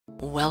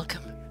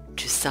Welcome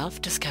to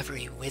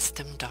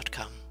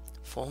self-discoverywisdom.com,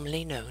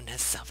 formerly known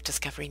as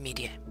Self-Discovery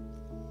Media.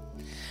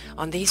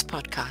 On these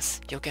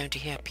podcasts, you're going to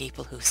hear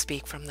people who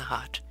speak from the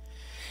heart.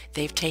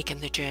 They've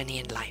taken the journey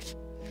in life.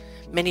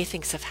 Many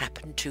things have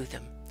happened to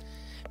them,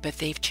 but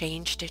they've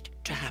changed it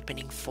to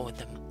happening for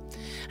them.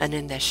 And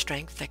in their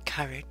strength, their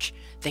courage,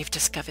 they've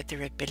discovered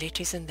their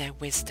abilities and their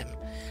wisdom,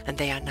 and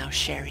they are now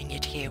sharing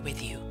it here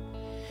with you.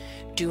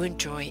 Do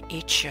enjoy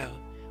each show.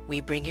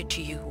 We bring it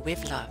to you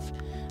with love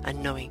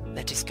and knowing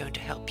that it's going to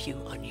help you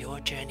on your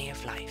journey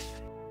of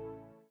life.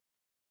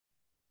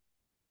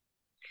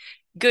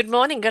 Good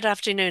morning, good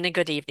afternoon, and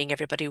good evening,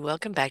 everybody.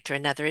 Welcome back to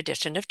another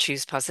edition of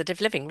Choose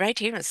Positive Living right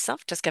here on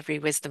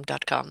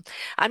selfdiscoverywisdom.com.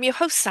 I'm your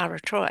host, Sarah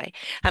Troy,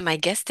 and my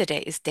guest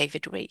today is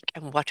David Wick.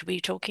 And what are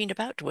we talking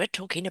about? We're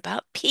talking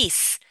about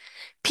peace.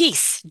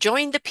 Peace.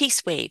 Join the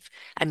PeaceWave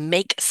and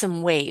make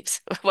some waves.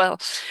 Well,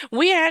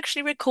 we are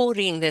actually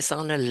recording this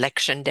on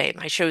election day.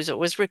 My show's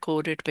always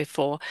recorded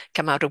before,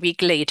 come out a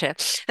week later.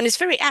 And it's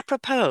very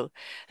apropos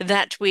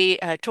that we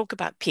talk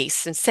about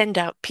peace and send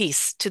out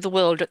peace to the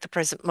world at the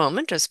present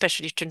moment,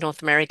 especially to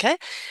North America,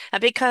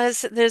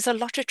 because there's a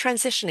lot of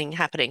transitioning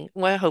happening.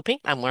 We're hoping,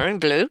 I'm wearing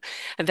blue,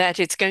 that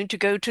it's going to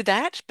go to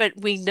that, but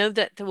we know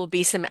that there will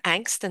be some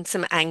angst and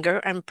some anger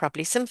and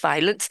probably some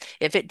violence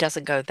if it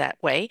doesn't go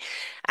that way.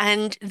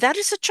 And that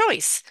is a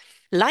choice.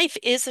 Life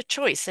is a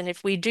choice. And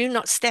if we do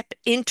not step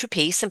into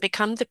peace and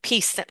become the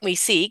peace that we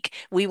seek,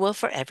 we will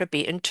forever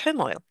be in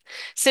turmoil.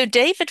 So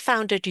David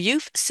founded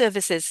Youth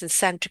Services in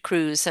Santa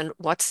Cruz and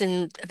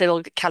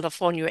Watsonville,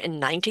 California in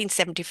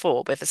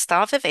 1974 with a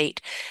staff of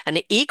 8, an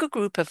eager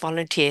group of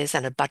volunteers,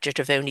 and a budget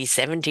of only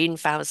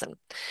 $17,000.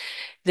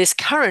 This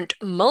current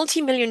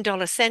multi-million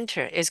dollar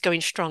center is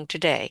going strong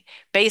today.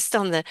 Based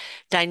on the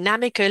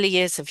dynamic early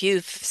years of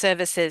youth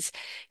services,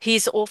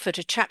 he's authored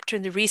a chapter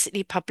in the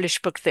recently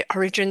published book, The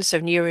Origins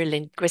of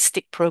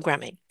Neuro-Linguistic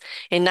Programming.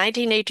 In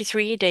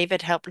 1983,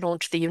 David helped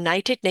launch the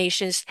United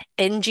Nations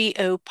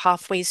NGO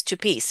Pathways to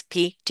Peace,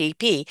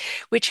 PTP,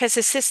 which has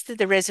assisted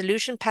the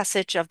resolution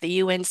passage of the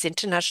UN's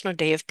International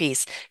Day of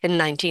Peace in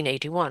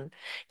 1981.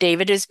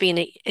 David has been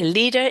a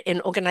leader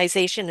in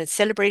organization and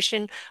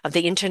celebration of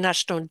the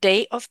International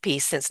Day of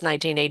Peace since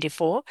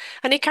 1984,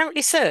 and he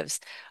currently serves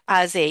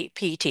as a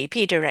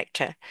PTP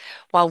director.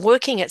 While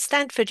working at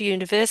Stanford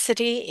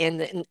University in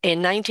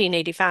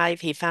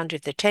 1985, he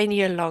founded the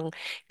 10-year-long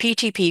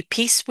PTP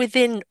Peace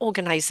Within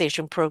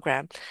organization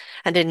program,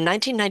 and in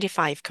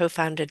 1995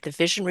 co-founded the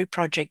visionary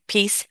project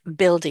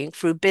Peacebuilding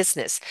through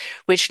Business,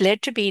 which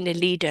led to being a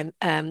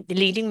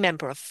leading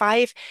member of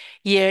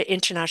 5-year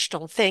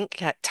international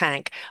think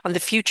tank on the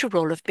future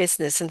role of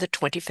business in the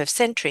 25th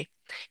century.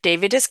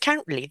 David is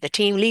currently the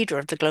team leader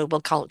of the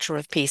Global Culture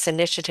of Peace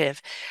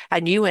Initiative,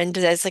 a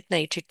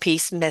UN-designated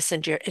peace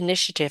messenger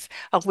initiative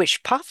of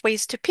which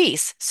Pathways to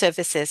Peace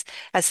services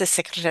as the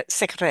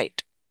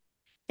secretariat.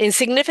 In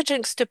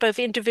significance to both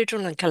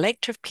individual and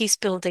collective peace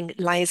building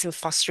lies in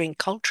fostering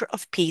culture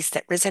of peace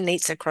that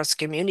resonates across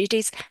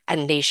communities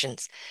and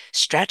nations.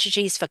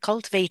 Strategies for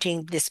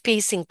cultivating this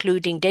peace,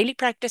 including daily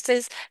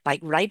practices like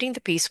riding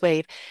the peace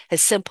wave, a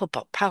simple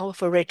but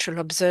powerful ritual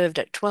observed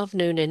at 12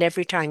 noon in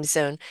every time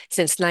zone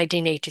since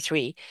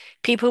 1983.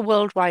 People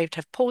worldwide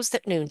have paused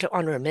at noon to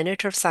honor a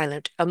minute of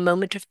silence, a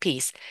moment of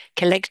peace,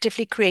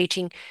 collectively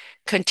creating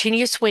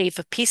continuous wave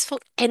of peaceful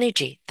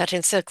energy that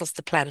encircles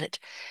the planet.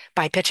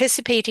 By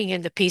participating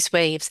in the peace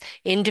waves,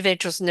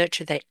 individuals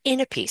nurture their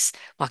inner peace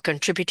while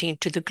contributing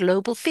to the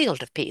global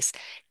field of peace,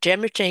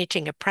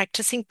 demonstrating and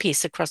practicing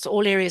peace across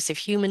all areas of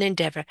human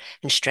endeavor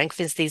and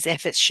strengthens these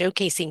efforts,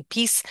 showcasing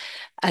peace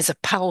as a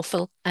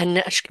powerful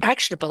and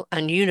actionable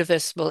and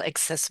universal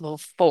accessible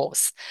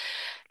force.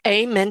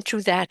 Amen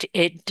to that,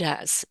 it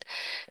does.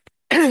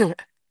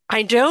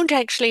 I don't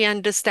actually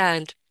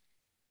understand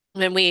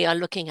when we are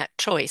looking at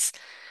choice,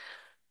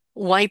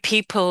 why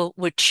people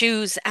would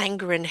choose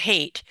anger and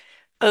hate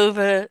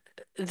over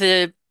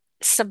the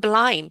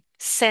sublime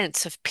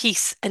sense of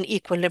peace and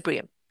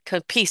equilibrium.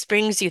 Because peace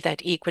brings you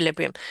that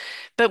equilibrium.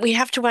 But we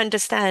have to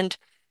understand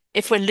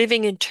if we're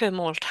living in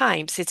turmoil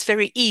times, it's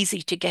very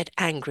easy to get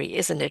angry,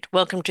 isn't it?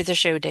 Welcome to the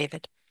show,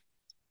 David.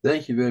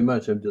 Thank you very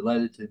much. I'm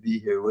delighted to be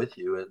here with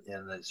you,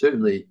 and I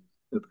certainly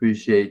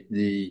appreciate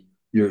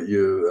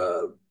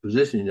your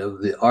positioning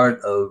of the art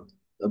of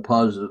a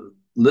positive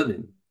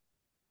living.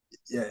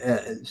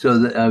 Yeah, so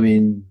that, I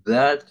mean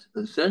that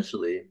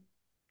essentially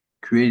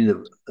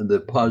creating the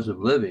positive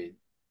living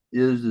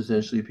is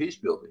essentially peace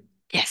building.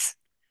 Yes.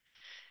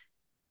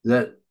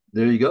 That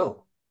there you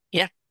go.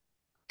 Yeah.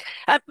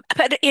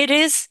 But it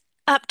is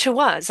up to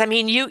us. I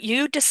mean,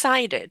 you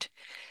decided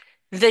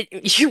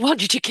that you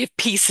wanted to give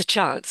peace a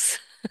chance.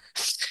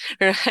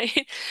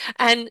 Right?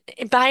 And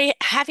by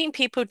having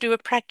people do a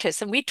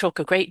practice, and we talk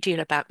a great deal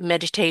about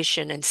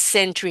meditation and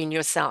centering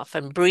yourself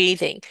and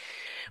breathing.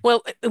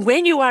 Well,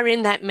 when you are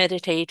in that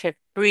meditative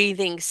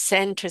breathing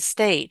center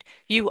state,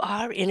 you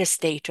are in a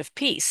state of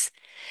peace.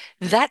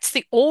 That's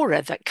the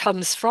aura that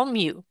comes from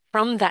you.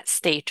 from that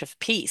state of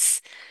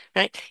peace,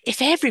 right?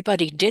 If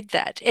everybody did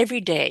that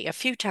every day, a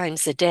few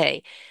times a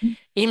day,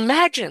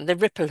 imagine the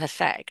ripple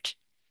effect.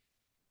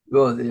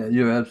 Well, yeah,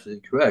 you're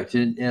absolutely correct.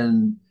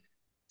 And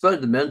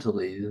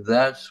fundamentally,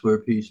 that's where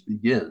peace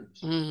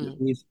begins. The Mm,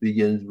 peace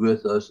begins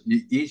with us,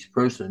 each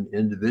person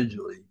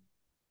individually,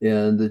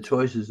 and the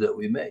choices that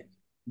we make.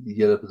 You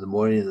get up in the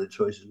morning, and the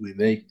choices we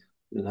make,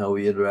 and how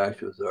we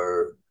interact with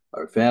our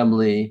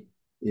family,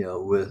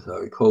 with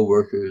our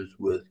coworkers,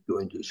 with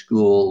going to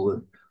school,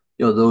 and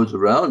those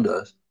around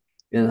us,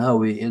 and how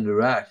we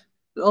interact.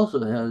 It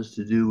also has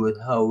to do with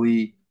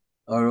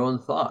our own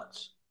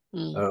thoughts,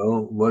 mm, our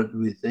own what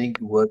we think,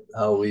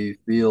 how we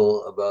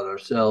feel about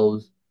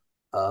ourselves,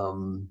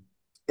 um,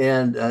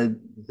 and I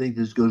think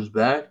this goes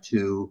back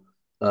to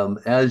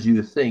as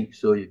you think,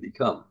 so you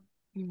become,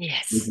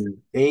 which yes. is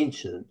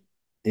ancient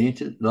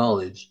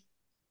knowledge,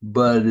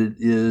 but it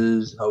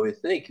is how we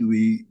think.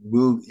 We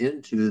move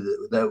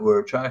into that we're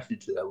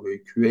attracted to that. We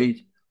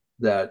create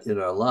that in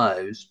our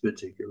lives,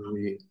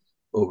 particularly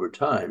over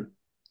time.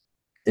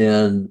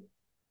 And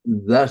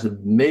that's a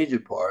major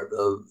part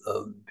of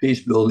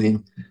peace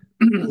building,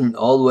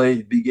 all the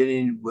way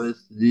beginning with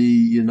the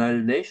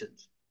United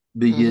Nations, Hmm.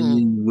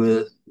 beginning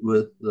with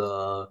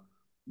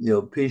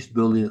peace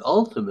building.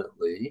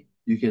 Ultimately,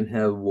 you can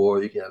have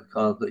war, you can have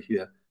conflict.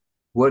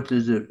 What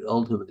does it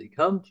ultimately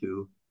come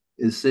to?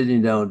 Is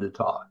sitting down to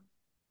talk.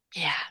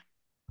 Yeah.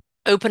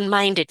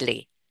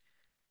 Open-mindedly.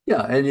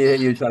 Yeah, and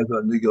you talk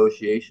about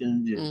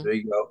negotiations, you Mm,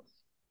 figure out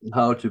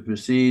how to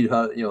proceed,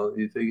 how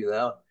you figure it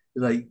out.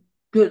 It's like,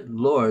 good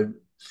Lord,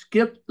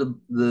 skip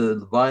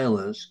the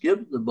violence,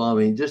 skip the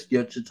bombing, just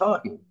get to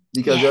talking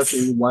because that's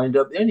where you yes. wind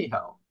up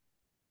anyhow.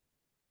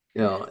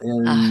 Ah.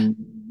 And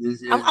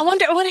I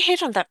wonder, I want to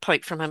hit on that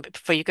point for a moment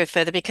before you go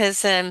further,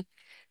 because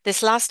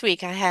this last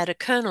week I had a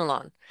colonel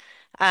on,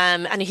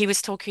 and he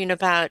was talking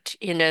about,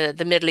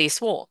 the Middle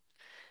East war.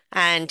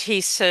 And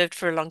he served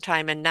for a long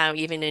time, and now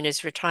even in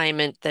his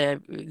retirement,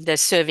 they're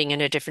serving in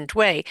a different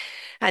way.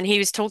 And he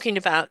was talking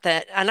about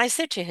that, and I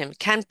said to him,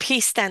 "Can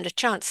peace stand a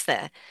chance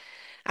there?"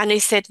 And he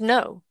said,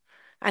 "No."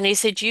 And he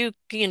said,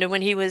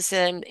 when he was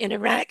in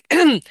Iraq,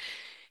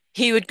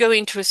 he would go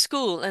into a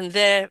school, and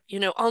there,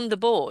 on the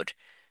board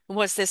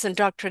was this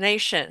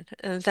indoctrination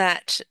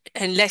that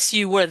unless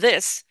you were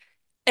this,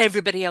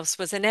 everybody else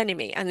was an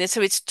enemy. And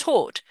so it's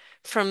taught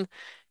from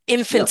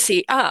yeah,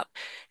 infancy up.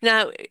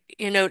 Now,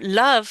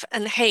 love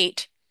and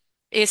hate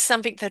is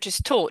something that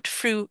is taught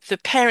through the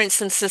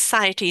parents and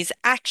society's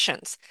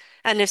actions.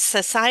 And if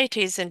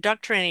society is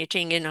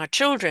indoctrinating in our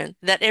children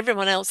that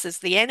everyone else is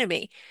the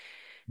enemy,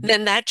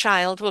 then that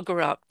child will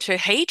grow up to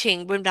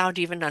hating without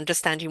even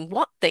understanding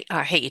what they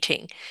are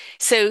hating.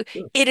 So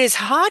yeah. it is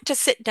hard to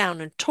sit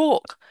down and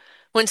talk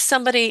when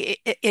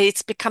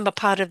it's become a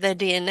part of their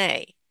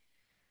DNA.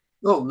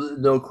 No,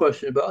 no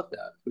question about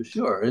that for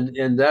sure.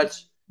 And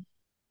that's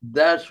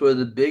where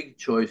the big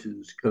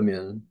choices come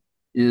in.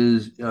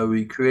 Is are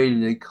we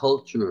creating a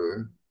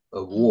culture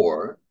of Mm,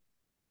 war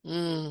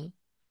mm,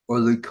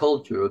 or the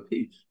culture of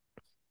peace?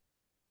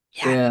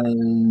 yeah.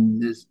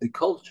 And this the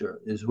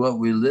culture is what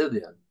we live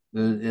in,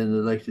 and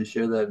I'd like to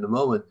share that in a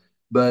moment.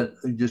 But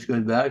just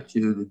going back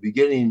to the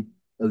beginning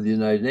of the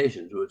United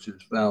Nations, which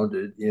was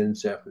founded in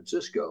San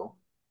Francisco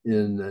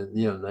in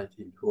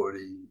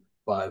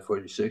 1945,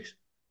 46,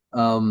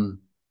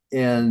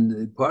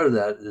 and part of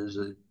that is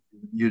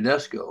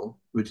UNESCO,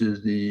 which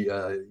is the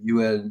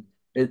UN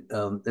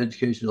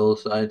Educational,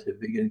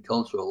 Scientific, and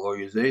Cultural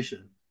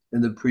Organization,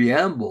 and the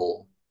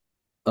preamble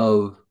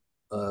of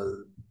uh,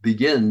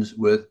 begins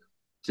with,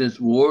 since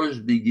wars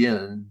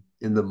begin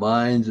in the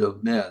minds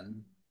of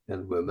men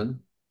and women,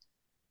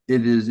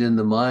 it is in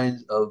the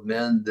minds of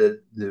men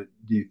that the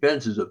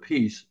defenses of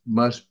peace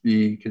must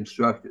be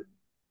constructed.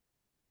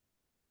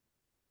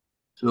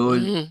 So,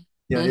 Mm,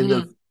 in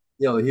the mm,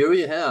 here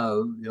we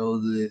have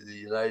the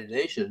United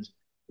Nations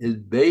is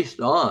based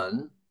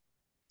on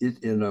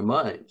it in our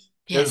minds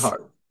and yes.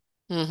 hearts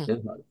Mm,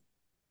 and hearts,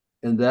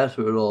 and that's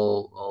where it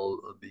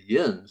all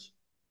begins.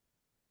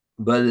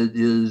 But it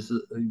is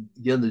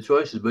again the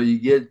choices. But you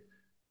get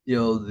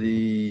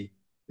the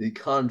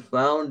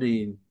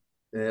confounding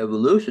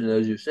evolution,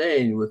 as you're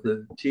saying, with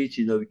the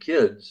teaching of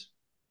kids.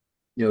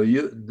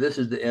 You this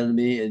is the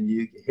enemy, and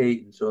you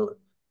hate and so on.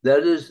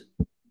 That is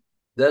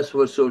that's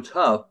what's so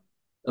tough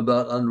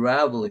about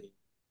unraveling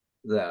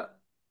that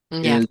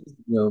yeah. is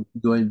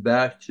going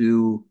back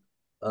to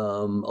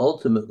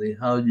ultimately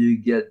how do you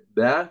get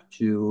back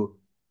to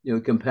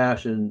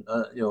compassion,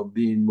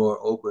 being more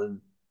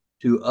open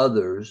to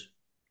others,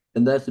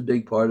 and that's a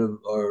big part of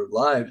our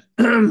lives.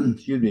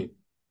 Excuse me,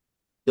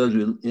 because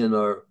in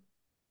our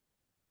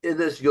and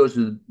this goes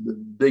to the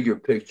bigger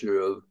picture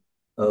of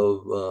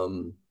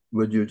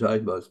what you're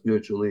talking about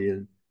spiritually,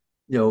 and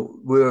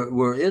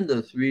we're in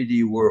the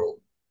 3D world.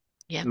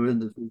 Yeah. We're in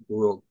the 3D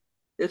world.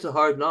 It's a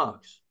hard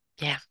knocks.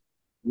 Yeah.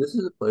 This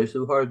is a place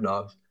of hard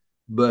knocks.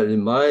 But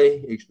in my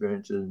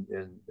experience and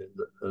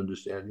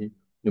understanding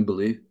and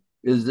belief,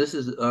 is this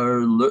is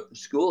our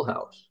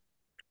schoolhouse.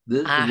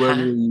 This is where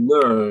we Uh-huh.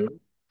 learn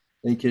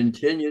and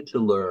continue to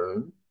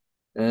learn.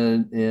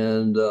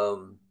 And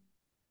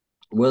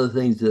one of the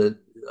things that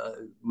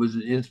was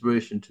an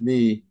inspiration to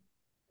me,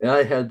 and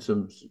I had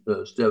some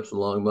steps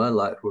along my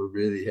life where I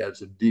really had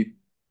some deep,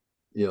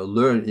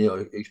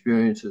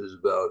 experiences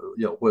about,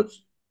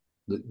 what's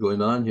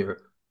going on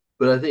here.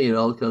 But I think it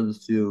all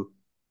comes to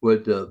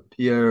what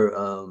Pierre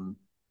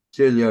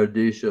Teilhard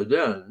de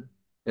Chardin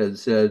had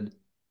said: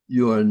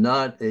 "You are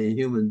not a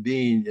human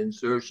being in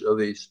search of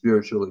a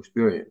spiritual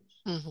experience.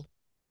 Hmm.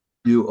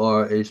 You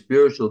are a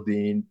spiritual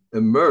being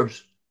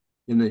immersed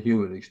in the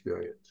human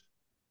experience."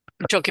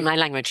 You're talking my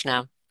language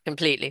now,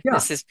 completely.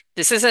 Yeah.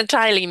 This is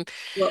entirely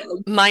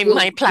Well, my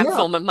well, yeah,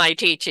 platform and my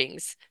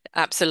teachings.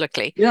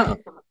 Absolutely. yeah,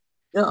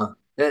 yeah.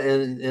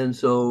 And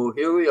so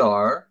here we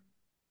are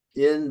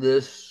in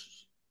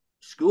this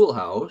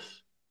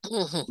schoolhouse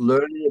Hmm.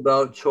 learning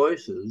about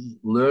choices,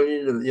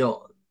 learning,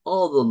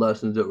 all the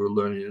lessons that we're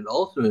learning, and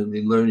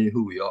ultimately learning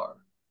who we are,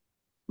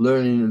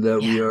 learning that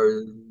we Yeah.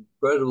 are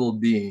incredible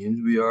beings,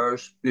 we are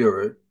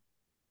spirit,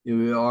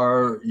 we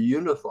are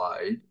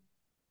unified,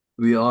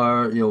 we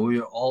are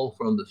all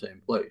from the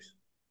same place.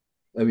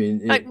 I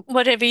mean, Like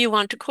whatever you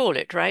want to call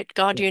it, right?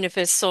 God,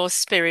 universe, source,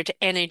 spirit,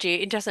 energy,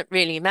 it doesn't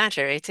really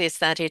matter. It is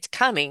that it's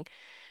coming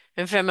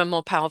from a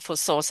more powerful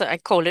source. I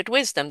call it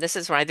wisdom. This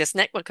is why this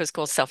network is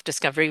called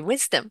Self-Discovery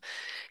Wisdom.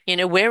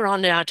 We're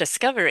on our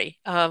discovery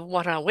of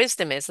what our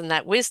wisdom is, and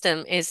that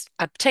wisdom is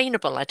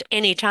obtainable at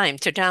any time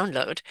to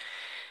download.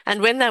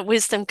 And when that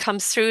wisdom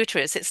comes through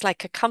to us, it's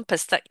like a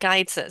compass that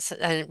guides us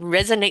and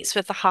resonates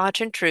with the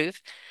heart and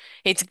truth.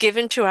 It's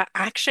given to our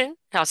action,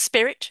 our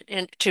spirit,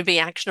 and to be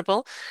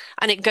actionable.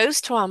 And it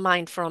goes to our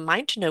mind for our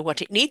mind to know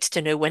what it needs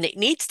to know when it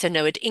needs to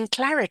know it in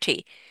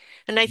clarity.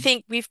 And I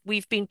think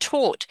we've been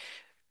taught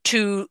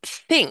to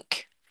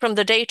think from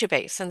the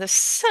database, and there's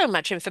so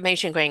much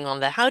information going on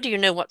there. How do you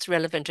know what's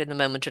relevant in the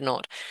moment or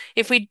not?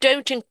 If we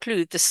don't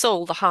include the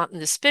soul, the heart,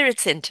 and the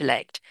spirit's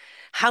intellect,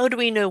 how do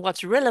we know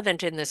what's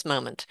relevant in this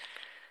moment?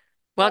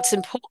 What's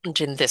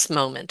important in this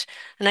moment?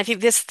 And I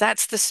think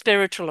that's the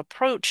spiritual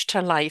approach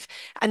to life.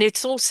 And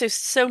it's also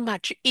so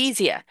much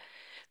easier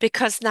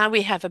because now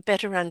we have a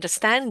better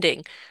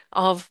understanding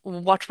of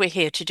what we're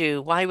here to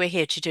do, why we're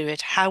here to do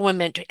it, how we're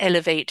meant to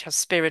elevate our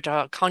spirit,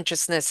 our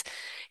consciousness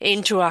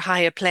into a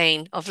higher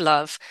plane of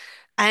love.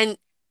 And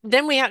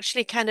then we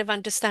actually kind of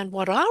understand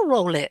what our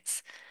role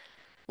is.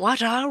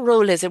 What our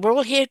role is. And we're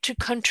all here to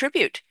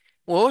contribute.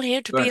 We're all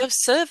here to be right. of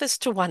service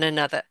to one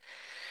another.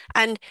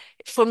 And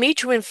for me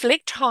to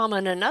inflict harm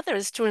on another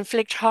is to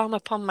inflict harm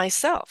upon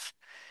myself.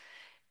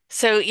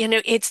 So,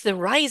 it's the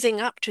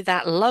rising up to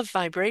that love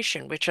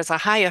vibration, which is a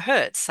higher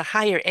hertz, a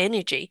higher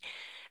energy.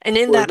 And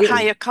in Well, that it is.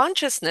 higher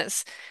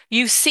consciousness,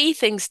 you see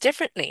things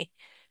differently.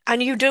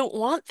 And you don't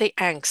want the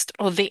angst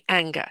or the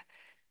anger.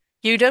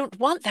 You don't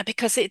want that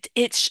because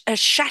it's a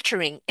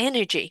shattering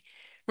energy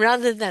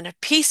rather than a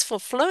peaceful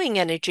flowing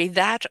energy,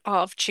 that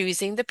of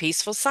choosing the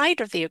peaceful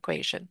side of the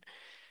equation.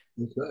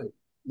 That's right.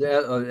 Yeah,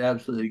 I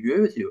absolutely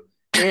agree with you.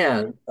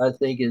 And I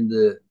think in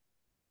the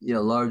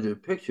larger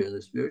picture, in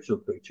the spiritual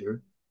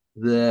picture,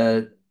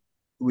 that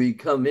we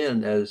come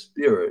in as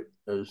spirit,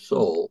 as Mhm.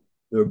 soul.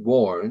 They're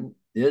born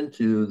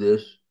into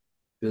this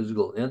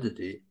physical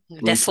entity.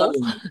 We're Vessel,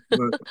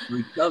 coming.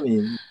 We're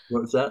coming.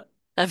 What's that?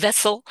 a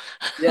vessel.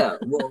 Yeah.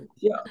 Well,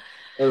 yeah.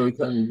 And we're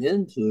coming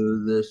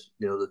into this,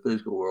 the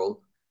physical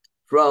world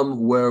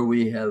from where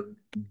we have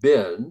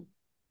been.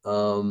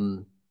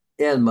 Um,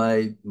 and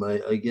my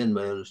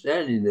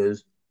understanding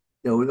is,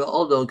 we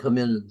all don't come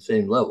in at the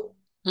same level.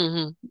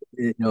 Hmm.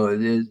 It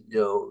is,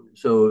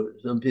 so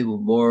some people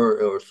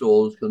more, or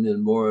souls come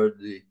in more at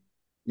the,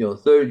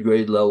 third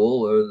grade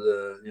level,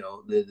 or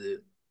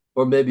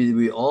or maybe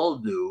we all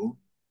do,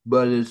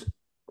 but it's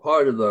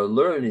part of our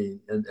learning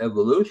and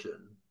evolution.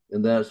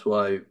 And that's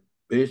why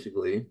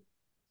basically,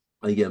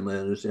 again, my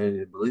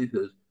understanding and belief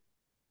is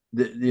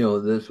that,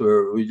 that's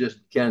where we just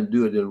can't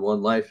do it in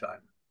one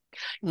lifetime.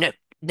 No,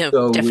 no,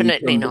 So we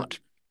definitely come, not.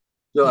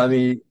 so I Hmm.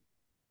 mean,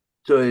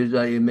 so it's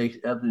like it makes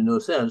absolutely no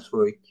sense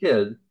for a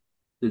kid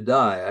to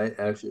die. I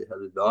actually had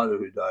a daughter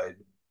who died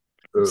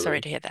I'm sorry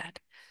early. to hear that.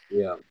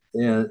 Yeah.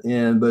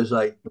 And but it's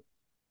like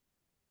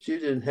she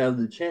didn't have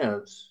the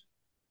chance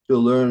to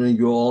learn and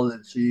grow all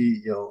that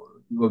she,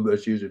 well,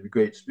 but she was a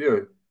great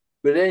spirit.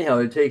 But anyhow,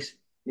 it takes,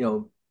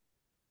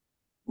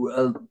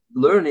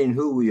 learning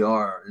who we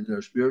are in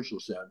our spiritual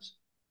sense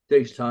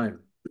takes time.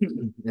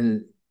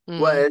 And Mm,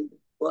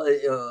 well,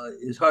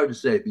 it's hard to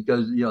say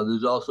because,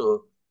 there's also a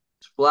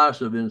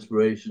splash of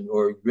inspiration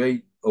or a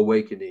great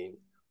awakening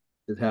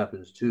that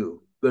happens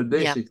too. But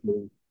yeah,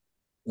 basically,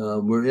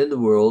 we're in the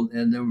world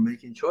and then we're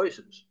making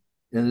choices.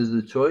 And as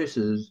the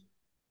choices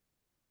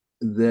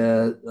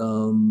that,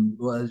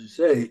 well, as you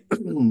say,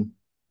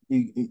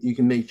 you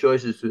can make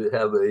choices to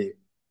have a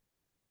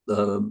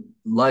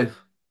life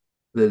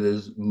that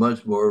is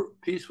much more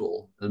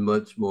peaceful and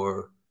much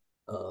more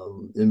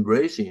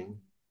embracing,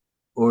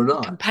 or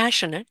not.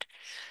 compassionate.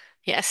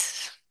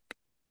 Yes.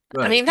 I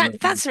Right, mean, right.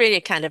 that's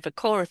really kind of a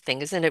core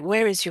thing, isn't it?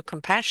 Where is your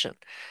compassion?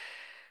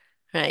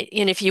 right?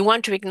 And if you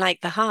want to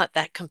ignite the heart,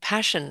 that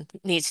compassion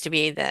needs to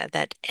be there,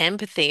 that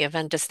empathy of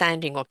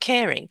understanding or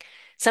caring.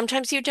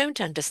 Sometimes you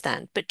don't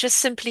understand, but just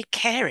simply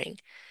caring.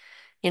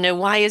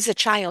 Why is a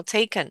child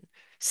taken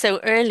so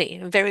early?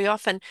 And very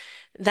often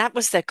that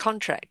was their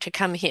contract to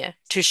come here,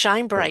 to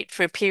shine Yeah. bright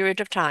for a period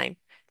of time,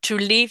 to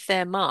leave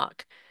their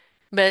mark.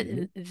 But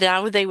Mhm.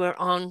 now they were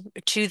on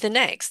to the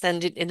next,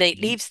 and it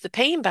Mhm. leaves the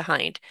pain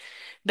behind.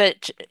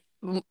 But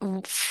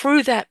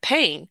through that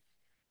pain,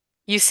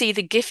 you see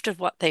the gift of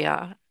what they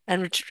are.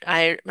 And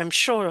I'm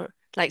sure,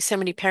 like so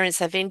many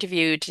parents I've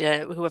interviewed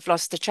who have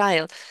lost a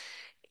child,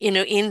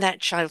 in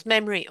that child's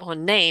memory or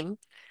name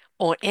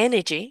or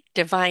energy,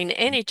 divine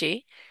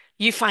energy,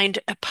 you find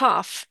a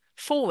path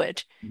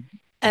forward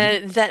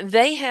Mhm. that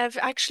they have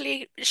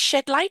actually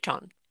shed light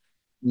on.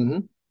 Hmm.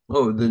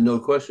 Oh, there's no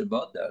question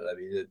about that. I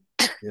mean,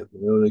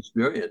 from my own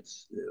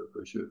experience,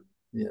 for sure.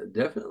 Yeah,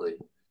 definitely.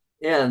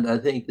 And I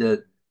think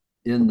that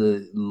in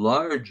the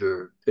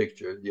larger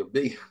picture, the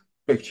big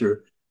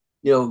picture,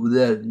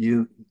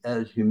 that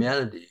as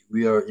humanity,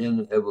 we are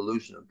in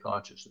evolution of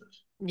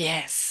consciousness.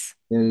 Yes.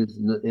 I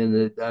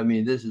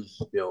mean, this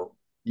is,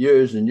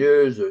 years and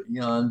years or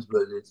eons,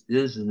 but it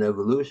is an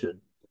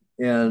evolution.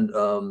 And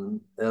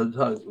I'll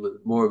talk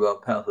more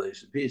about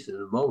Pathways to Peace in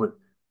a moment.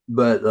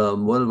 But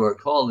one of our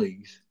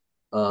colleagues,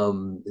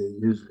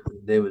 his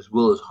name is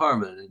Willis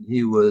Harmon, and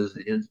he was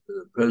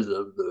the president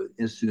of the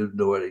Institute of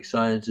Noetic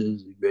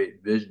Sciences, a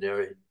great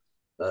visionary,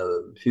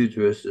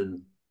 futurist,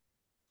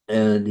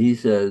 and he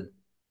said,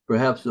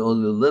 perhaps the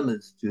only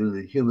limits to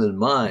the human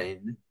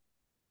mind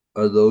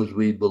are those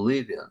we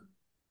believe in.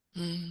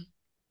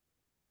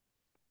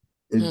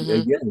 Mm-hmm.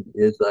 Again,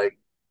 it's like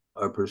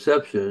our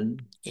perception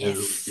and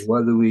Yes.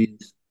 where do we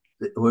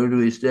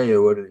stay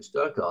or what are we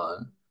stuck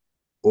on,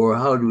 or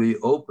how do we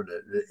open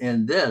it?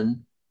 And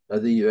then I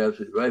think you're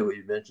absolutely right. What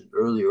you mentioned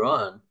earlier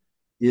on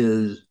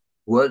is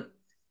what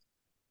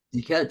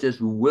you can't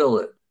just will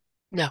it.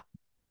 No.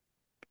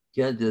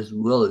 You can't just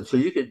will it. So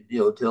you could,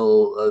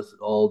 tell us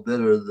all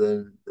better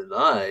than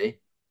I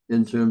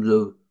in terms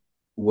of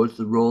what's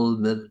the role of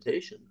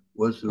meditation?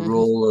 What's the Hmm.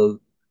 role of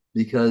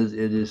because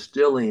it is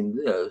stilling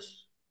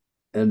this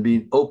and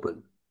being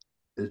open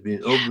is being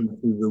Yeah. open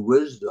to the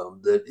wisdom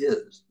that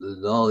is, the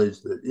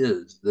knowledge that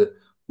is,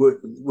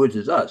 which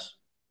is us,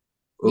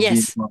 or being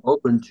Yes. more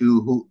open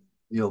to who,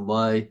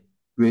 my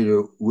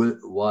greater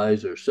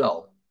wiser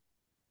self.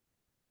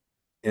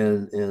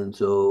 And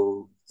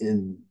so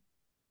in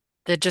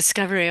The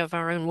discovery of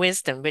our own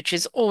wisdom, which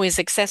is always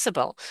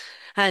accessible.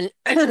 And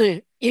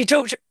you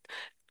talked,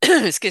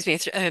 excuse me,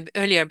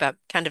 earlier about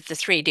kind of the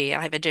 3D.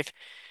 I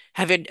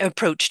have an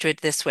approach to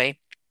it this way.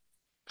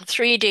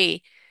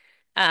 3D,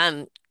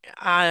 um,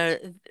 are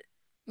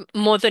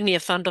more than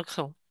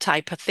neofantical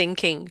type of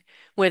thinking,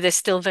 where they're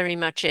still very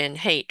much in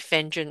hate,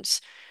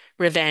 vengeance,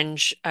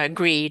 revenge,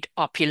 greed,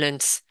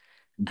 opulence,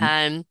 Mhm.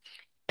 um,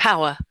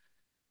 power,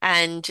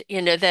 and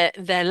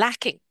they're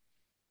lacking.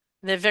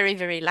 They're very,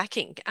 very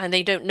lacking, and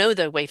they don't know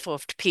their way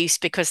forth to peace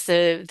because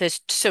they're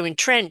so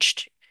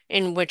entrenched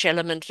in which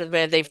element of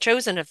where they've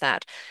chosen of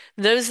that.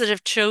 Those that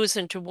have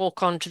chosen to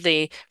walk onto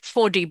the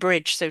 4D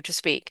bridge, so to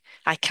speak,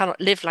 I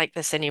cannot live like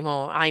this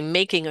anymore. I'm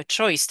making a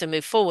choice to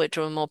move forward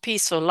to a more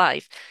peaceful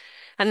life.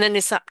 And then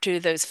it's up to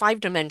those five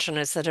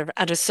dimensioners that are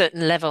at a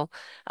certain level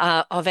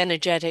of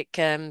energetic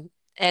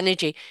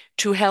energy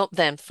to help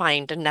them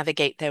find and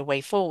navigate their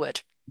way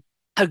forward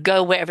or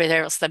go wherever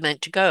else they're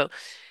meant to go.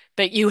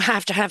 But you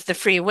have to have the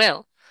free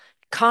will.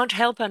 Can't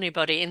help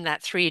anybody in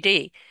that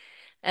 3D.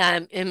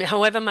 And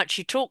however much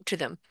you talk to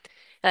them,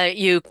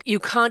 you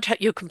can't.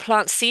 You can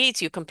plant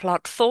seeds, you can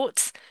plant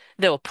thoughts.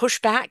 They'll push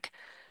back.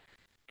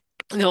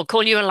 They'll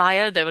call you a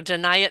liar. They'll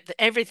deny it,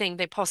 everything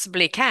they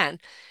possibly can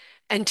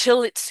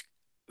until it's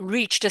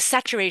reached a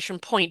saturation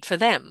point for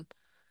them,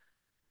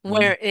 Mhm.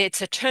 where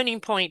it's a turning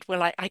point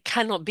where I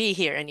cannot be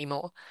here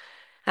anymore,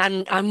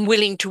 and I'm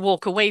willing to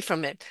walk away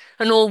from it.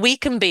 And all we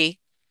can be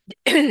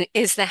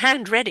is the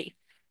hand ready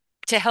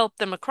to help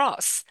them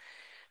across.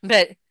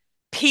 But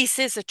peace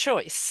is a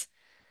choice,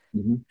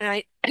 Mhm.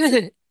 right?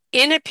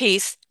 Inner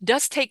peace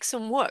does take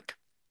some work,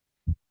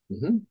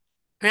 Mhm.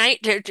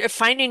 right?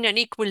 Finding an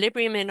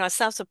equilibrium in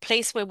ourselves, a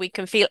place where we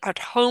can feel at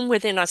home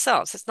within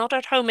ourselves. It's not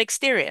at home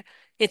exterior,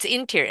 it's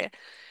interior.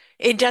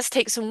 It does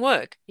take some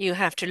work. You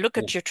have to look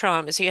Yeah. at your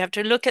traumas. You have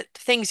to look at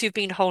things you've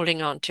been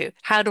holding on to.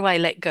 How do I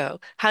let go?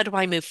 How do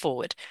I move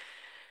forward?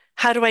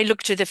 How do I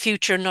look to the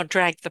future and not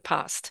drag the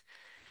past?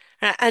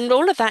 And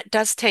all of that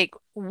does take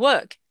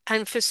work.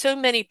 And for so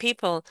many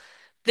people,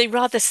 they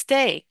rather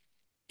stay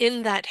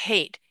in that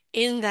hate,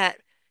 in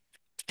that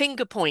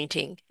finger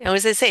pointing. And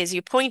as I say, as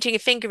you're pointing a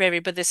finger at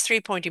everybody, but there's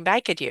three pointing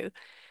back at you,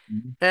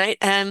 Mhm.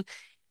 right?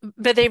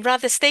 But they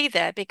rather stay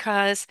there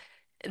because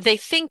they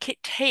think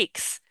it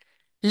takes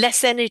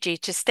less energy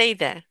to stay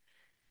there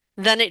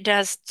than it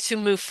does to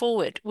move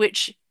forward,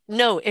 which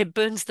no, it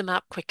burns them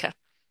up quicker.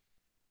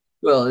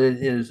 Well, it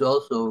is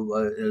also,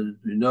 as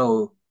you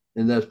know,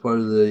 and that's part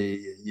of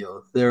the,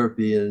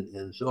 therapy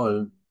and so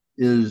on,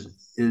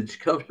 is it's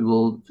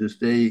comfortable to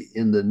stay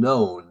in the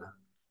known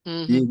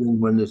Hmm. even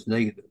when it's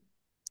negative,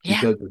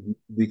 Yeah. because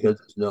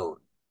because it's known.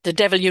 The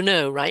devil you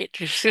know, right?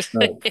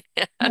 Right.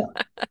 Yeah.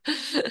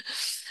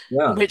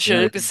 Yeah. Which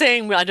Yeah. the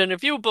saying, I don't know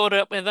if you were brought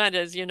up with that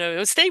is,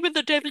 stay with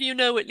the devil you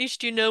know, at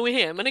least you know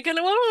him. And I go,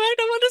 well, I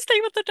don't want to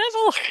stay with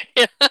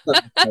the Right.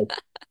 devil.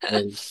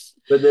 Right.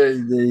 But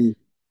the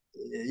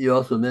you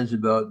also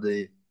mentioned about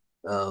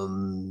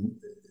um,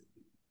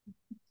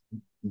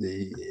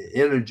 the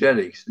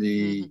energetics, the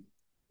Hmm.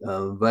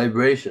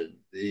 vibration,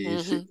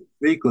 Hmm.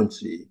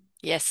 frequency,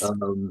 Yes.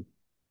 um,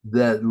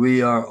 that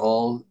we are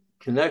all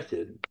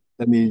connected.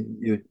 I Mm. mean,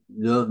 you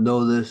don't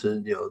know this,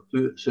 and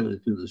certainly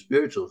through the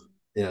spiritual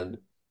end,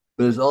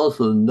 but it's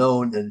also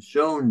known and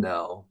shown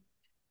now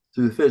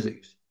through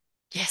physics.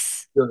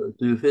 Yes.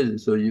 Through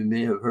physics, so you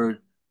may have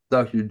heard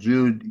Dr.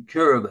 Jude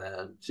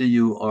Currivan,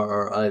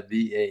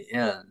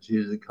 Currivan.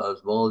 She's a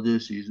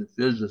cosmologist. She's a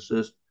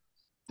physicist,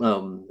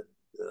 um,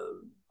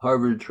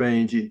 Harvard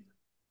trained.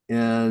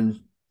 And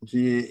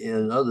she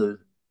and others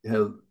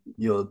have,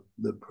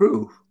 the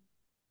proof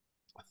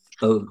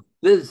of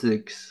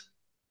physics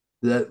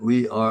that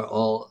we are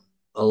all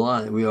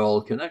aligned, we are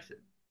all connected.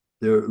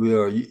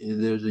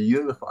 There's a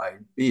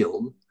unified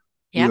field.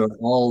 We Yep. are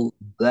all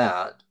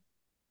that,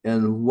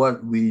 and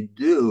what we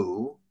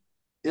do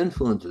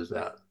influences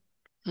that.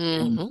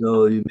 And Hmm.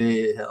 so you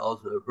may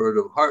also have heard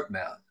of heart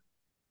math.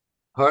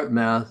 Heart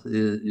math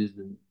is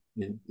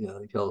in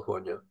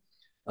California.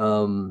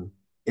 Um,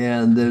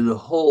 and there's a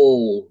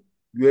whole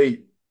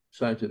great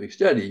scientific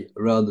study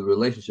around the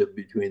relationship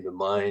between the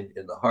mind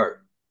and the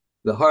heart.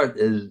 The heart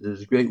is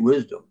there's great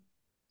wisdom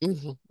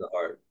Hmm. in the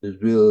heart.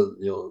 There's real,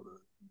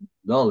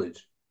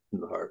 knowledge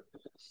in the heart.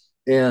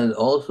 And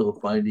also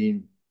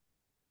finding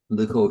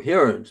the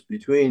coherence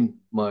between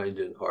mind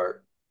and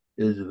heart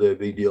is a very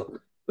big deal.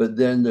 But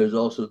then there's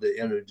also the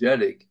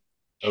energetic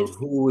of Yes.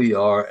 who we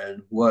are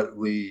and what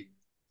we,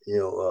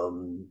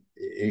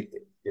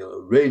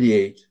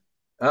 radiate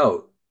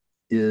out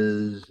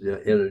is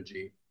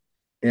energy,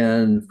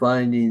 and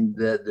finding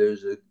that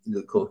there's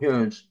the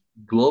coherence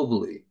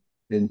globally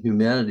in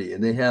humanity,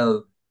 and they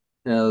have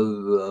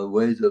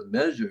ways of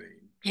measuring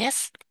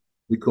Yes.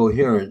 the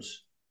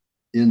coherence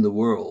in the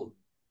world.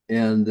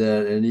 And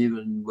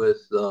even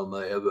with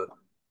I have a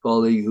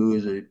colleague who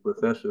is a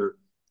professor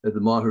at the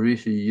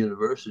Maharishi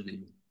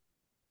University,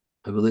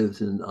 I believe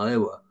it's in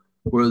Iowa,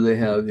 where they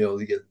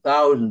get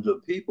thousands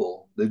of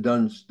people. They've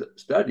done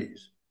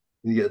studies.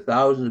 You get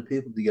thousands of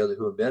people together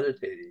who are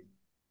meditating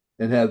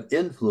and have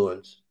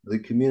influenced the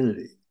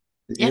community.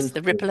 The Yes. The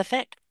influence, ripple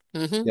effect.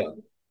 Hmm. yeah,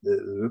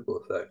 the ripple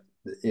effect.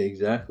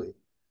 Exactly.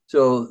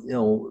 So,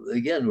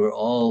 again, we're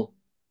all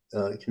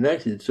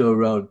connected. So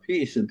around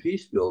peace and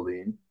peace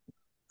building,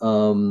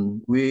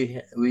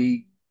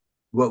 we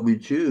what we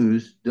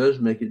choose does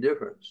make a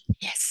difference.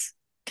 Yes.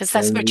 Because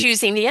that's And we're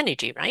choosing the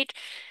energy, right?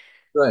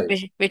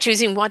 right, We're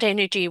choosing what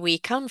energy we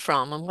come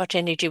from and what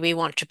energy we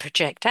want to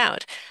project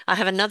out. I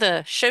have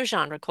another show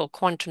genre called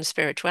quantum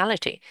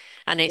spirituality,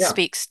 and it yeah,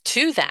 speaks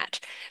to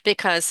that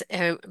because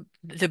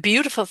the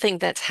beautiful thing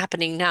that's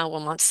happening now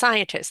among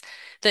scientists,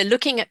 they're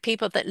looking at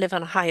people that live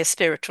on a higher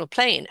spiritual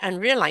plane and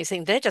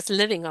realizing they're just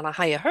living on a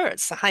higher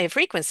hertz, a higher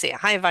frequency, a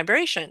higher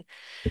vibration,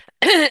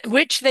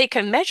 which they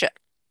can measure.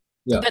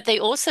 yeah, But they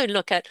also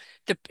look at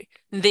the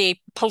the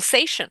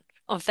pulsation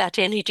of that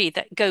energy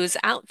that goes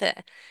out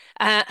there,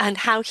 and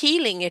how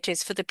healing it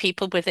is for the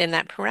people within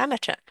that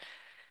parameter.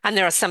 And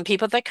there are some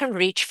people that can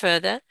reach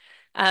further,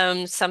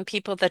 some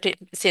people that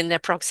it's in their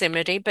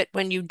proximity. But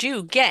when you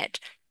do get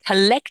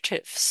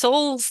collective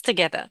souls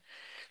together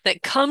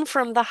that come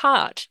from the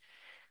heart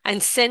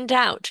and send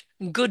out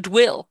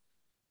goodwill,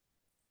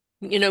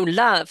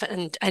 love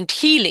and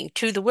healing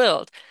to the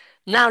world.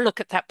 Now look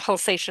at that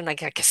pulsation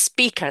like a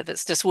speaker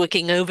that's just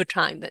working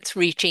overtime, that's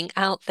reaching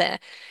out there.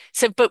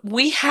 So, but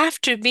we have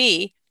to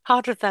be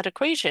part of that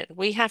equation.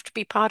 We have to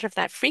be part of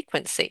that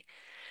frequency.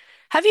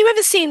 Have you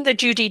ever seen the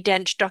Judy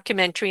Dench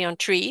documentary on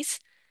trees?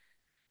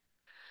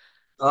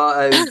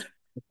 I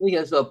think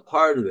that's a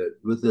part of it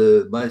with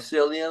the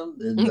mycelium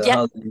and Yep.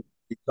 how they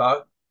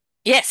talk.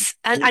 Yes.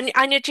 And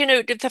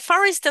the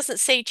forest doesn't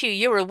say to you,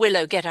 you're a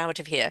willow, get out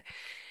of here.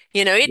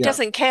 It Yeah,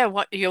 doesn't care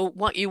what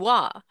you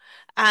are.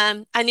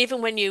 And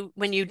even when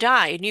you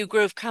die, a new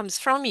growth comes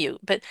from you.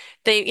 But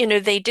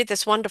they did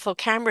this wonderful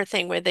camera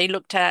thing where they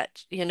looked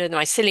at, the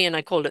mycelium,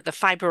 I call it the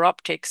fiber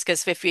optics,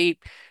 because if we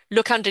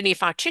look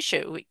underneath our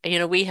tissue,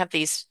 we have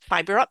these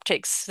fiber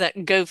optics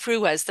that go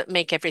through us that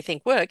make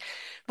everything work.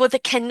 Well, the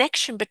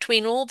connection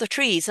between all the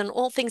trees and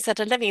all things that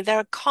are living,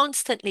 they're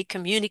constantly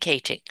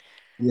communicating,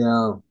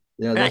 yeah,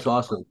 yeah. That's right?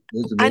 awesome.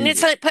 That's And it's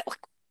amazing. like, but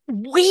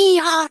we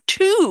are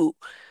too.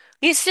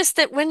 It's just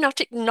that we're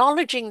not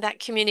acknowledging that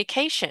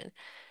communication.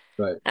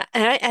 Right,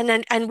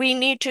 And we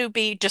need to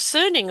be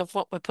discerning of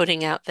what we're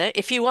putting out there.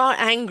 If you are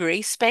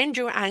angry, spend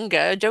your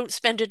anger. Don't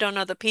spend it on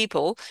other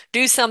people.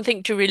 Do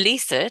something to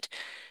release it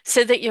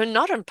so that you're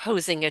not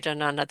imposing it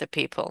on other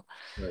people.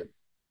 right.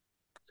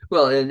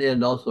 Well,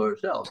 and also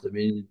ourselves. I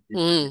mean,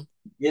 Mm.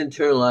 you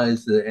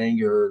internalize the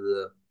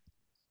anger,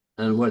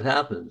 and what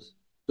happens.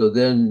 So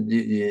then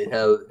you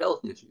have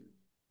health issues.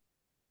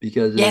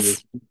 because it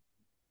Yes.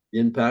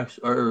 impacts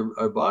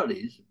our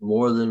bodies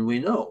more than we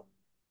know.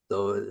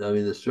 So, I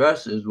mean, the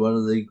stress is one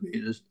of the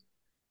greatest,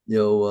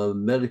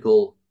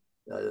 medical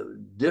uh,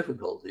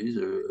 difficulties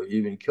or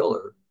even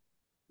killer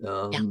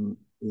Yeah.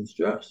 in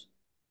stress.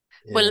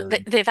 Well,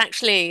 And they've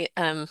actually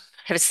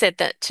have said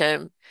that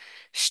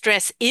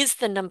stress is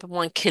the number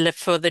one killer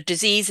for the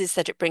diseases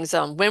that it brings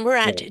on. When we're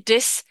right, at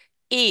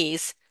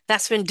dis-ease,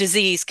 that's when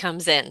disease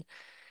comes in.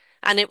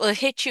 And it will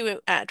hit you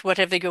at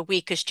whatever your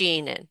weakest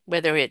gene in,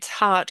 whether it's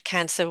heart,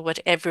 cancer,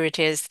 whatever it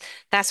is.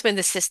 That's when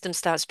the system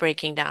starts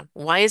breaking down.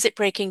 Why is it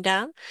breaking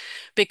down?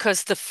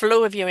 Because the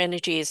flow of your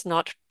energy is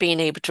not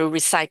being able to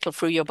recycle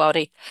through your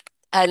body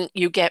and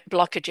you get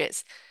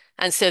blockages.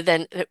 And so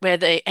then where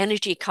the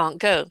energy can't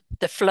go,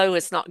 the flow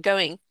is not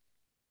going,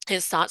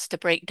 it starts to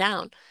break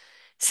down.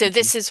 So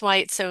this is why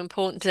it's so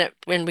important that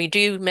when we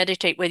do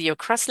meditate, whether you're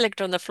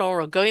cross-legged on the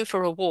floor or going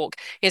for a walk,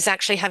 is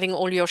actually having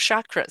all your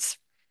chakras,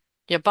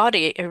 your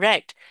body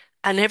erect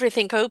and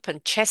everything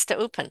open, chest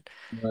open.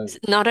 right,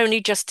 Not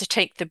only just to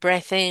take the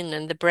breath in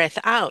and the breath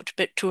out,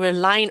 but to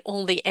align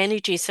all the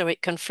energy so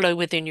it can flow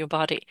within your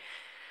body.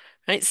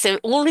 Right? So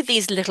all of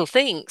these little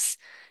things,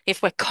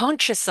 if we're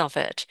conscious of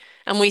it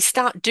and we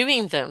start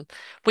doing them,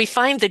 we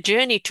find the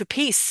journey to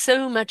peace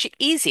so much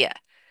easier.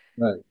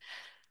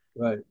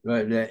 right,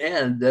 right.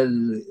 And that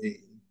is,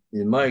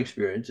 in my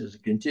experience, is a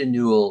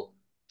continual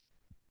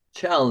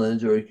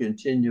challenge or a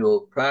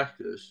continual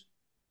practice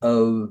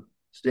of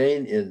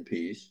staying in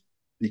peace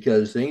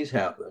because things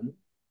happen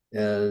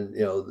and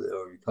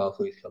or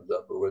conflict comes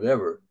up or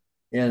whatever,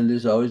 and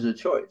there's always a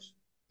choice.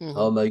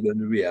 How Hmm. am I going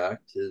to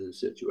react to the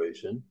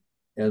situation?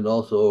 And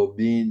also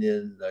being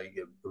in like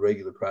a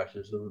regular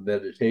practice of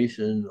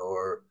meditation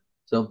or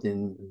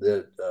something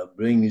that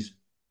brings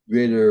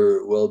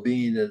greater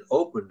well-being and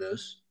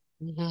openness,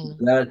 Hmm.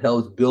 that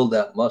helps build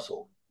that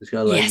muscle. It's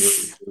kind of like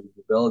Yes.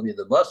 developing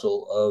the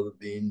muscle of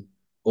being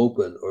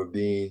open or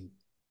being,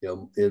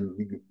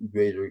 in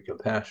greater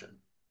compassion.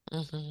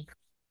 Hmm.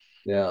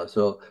 Yeah.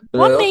 So, but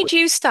I What also, made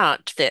you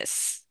start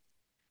this?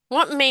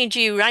 What made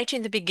you right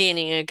in the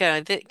beginning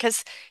go?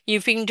 Because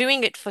you've been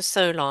doing it for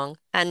so long,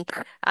 and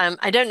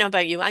I don't know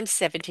about you. I'm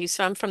 70,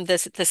 so I'm from the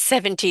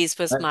 70s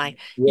was my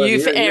well,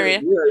 youth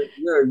area.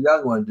 you're a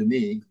young one to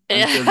me. I'm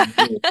Yeah.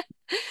 74.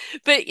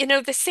 But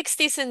the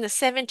 60s and the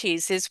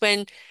 70s is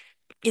when,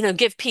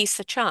 give peace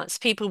a chance.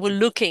 People were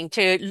looking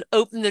to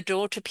open the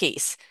door to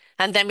peace.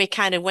 And then we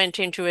kind of went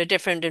into a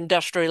different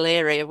industrial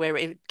area where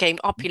it became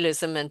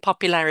populism and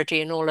popularity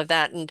and all of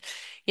that. And,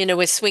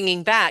 we're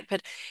swinging back.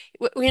 But,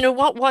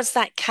 what was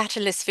that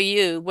catalyst for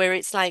you where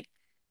it's like,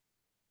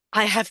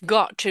 I have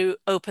got to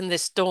open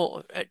this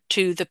door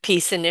to the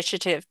peace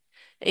initiative?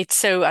 It's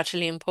so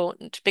utterly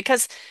important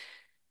because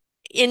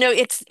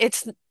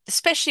it's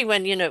especially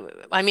when,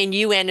 I mean,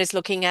 UN is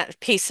looking at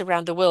peace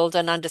around the world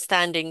and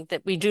understanding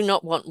that we do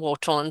not want war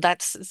torn.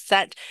 That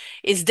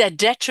is the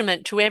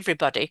detriment to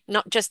everybody,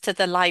 not just to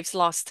the lives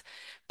lost,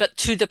 but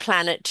to the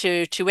planet,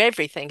 to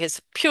everything.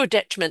 It's pure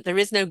detriment. There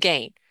is no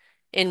gain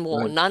in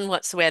war, Right. none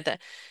whatsoever.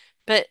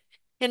 But,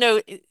 you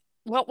know,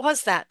 what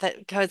was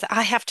that goes,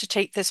 I have to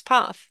take this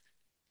path?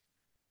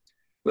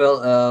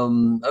 Well,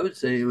 I would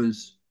say it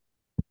was,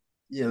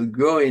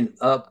 growing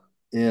up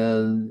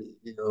and,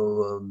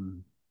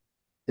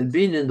 and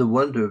being in the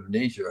wonder of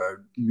nature. I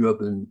grew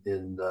up in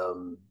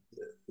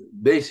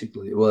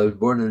basically, well, I was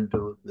born in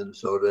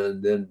Minnesota,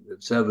 and then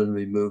at 7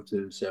 we moved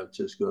to San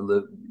Francisco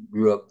and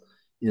grew up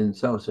in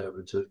South San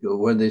Francisco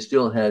when they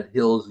still had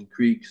hills and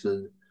creeks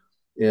and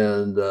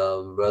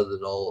rather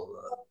than all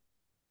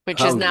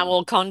Which is now houses.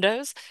 all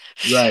condos.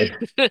 Right.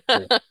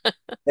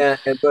 Yeah.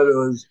 And but it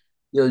was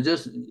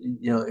just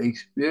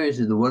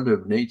experiencing the wonder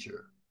of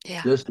nature,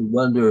 Yeah, just the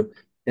wonder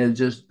and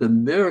just the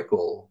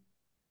miracle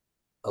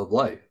of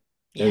life,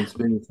 and yeah.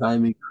 spending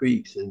time in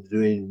creeks and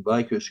doing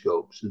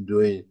microscopes and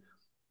doing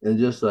and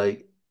just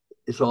like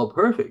it's all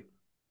perfect.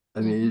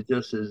 I mean, Hmm. it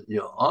just is,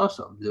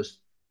 awesome, just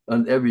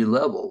on every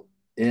level.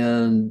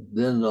 And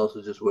then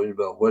also just worrying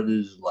about what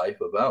is life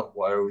about?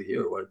 Why are we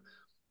here? What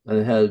I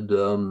had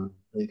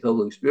a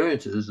couple of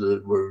experiences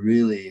that were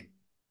really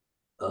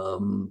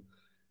um,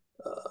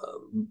 uh,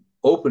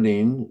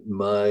 opening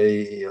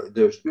my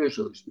their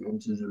spiritual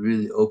experiences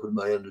really opened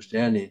my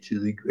understanding to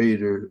the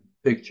greater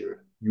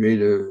picture,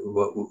 greater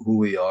what who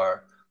we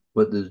are,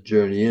 what this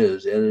journey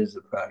is, and is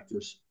the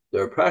practice.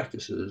 There are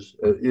practices.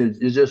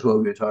 It's just what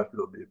we were talking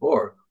about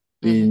before,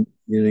 Hmm. being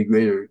in a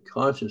greater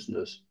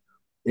consciousness,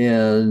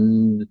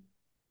 and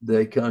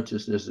the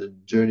consciousness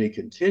and journey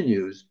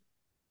continues.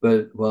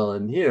 But while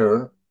I'm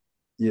here,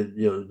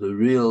 the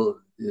real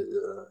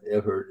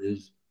effort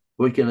is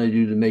what can I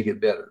do to make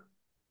it better?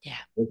 Yeah.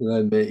 What can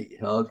I make?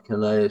 How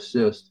can I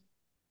assist?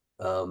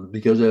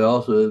 Because I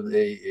also am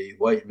a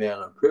white man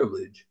of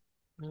privilege.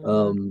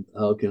 Hmm.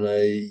 How can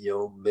I,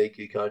 make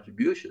a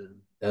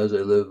contribution as I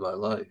live my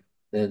life?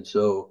 And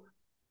so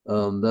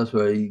that's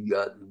where I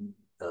got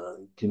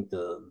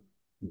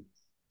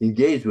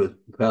engaged with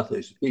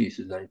Pathways to Peace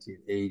in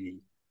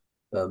 1980,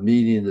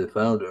 meeting the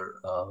founder,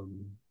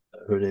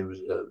 her name was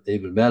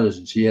Ava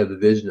Madison. She had a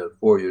vision at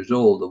 4 years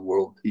old of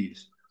world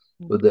peace,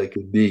 what that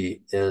could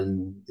be,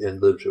 and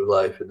lived her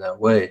life in that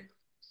way,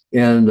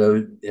 and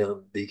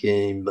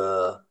became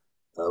a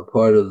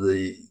part of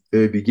the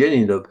very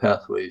beginning of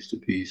Pathways to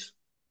Peace.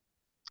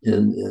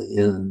 And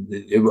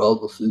it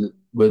also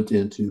went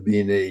into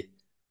being a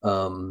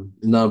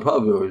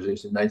nonprofit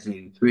organization in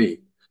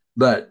 1983.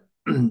 But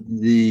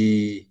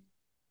the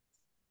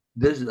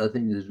this is, I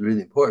think, is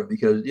really important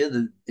because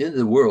in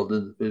the world,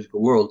 in the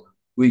physical world,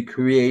 we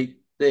create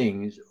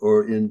things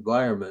or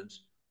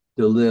environments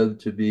to live,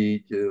 to be,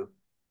 to,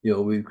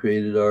 we've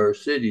created our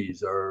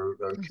cities, our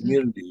Hmm.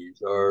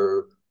 communities,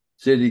 our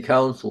city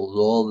councils,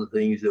 all the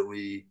things that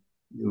we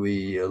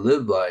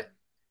live by,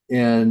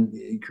 and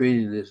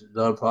creating this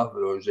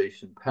nonprofit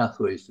organization,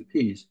 Pathways to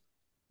Peace,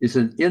 is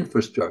an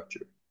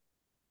infrastructure.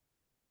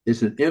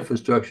 It's an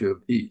infrastructure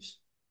of peace.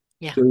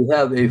 Yeah. So you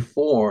have a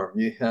form,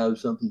 you have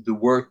something to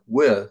work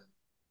with,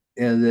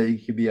 and that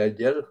it can be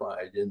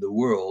identified in the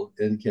world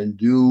and can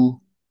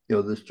do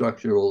the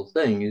structural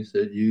things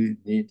that you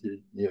need to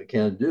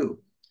can do.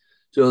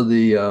 So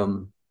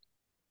the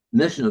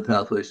mission of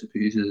Pathways to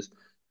Peace is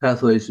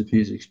Pathways to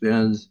Peace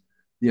expands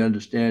the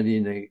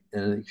understanding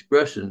and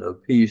expression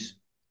of peace,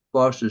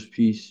 fosters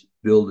peace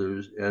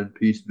builders and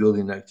peace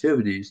building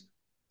activities,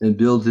 and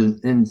builds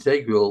an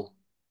integral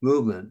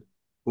movement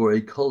for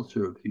a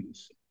culture of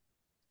peace.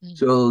 Mm.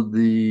 So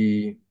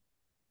the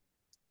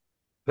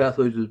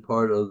Pathways was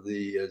part of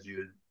the, as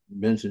you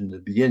mentioned in the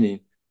beginning,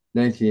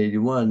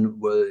 1981,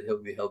 where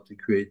we helped to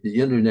create the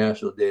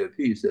International Day of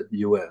Peace at the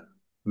UN.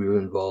 We were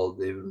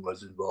involved, David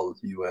was involved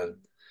with the UN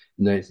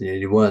in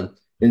 1981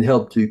 and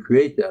helped to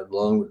create that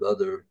along with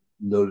other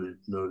noted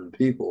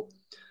people.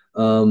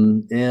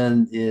 And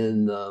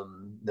in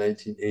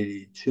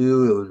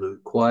 1982, it was a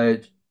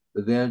quiet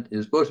event. It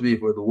was supposed to be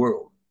for the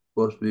world,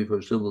 supposed to be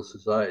for civil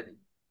society.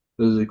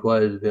 It was a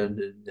quiet event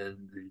in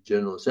the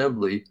General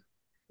Assembly,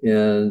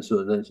 and so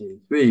in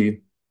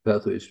 1983,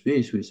 Pathways to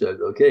Peace, we said,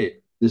 okay,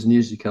 this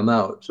needs to come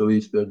out. So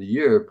we spent a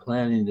year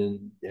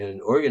planning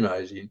and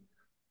organizing.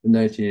 In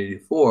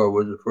 1984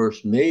 was the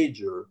first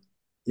major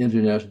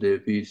International Day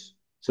of Peace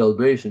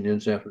celebration in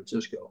San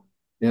Francisco.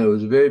 And it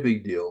was a very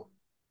big deal.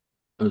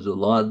 There's a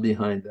lot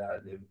behind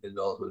that. It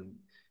also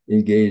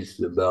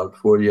engaged about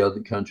 40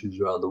 other countries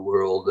around the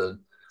world. And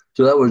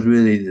so that was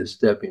really the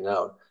stepping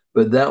out.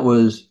 But that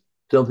was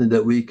something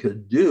that we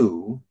could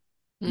do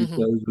Hmm.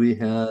 because we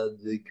had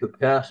the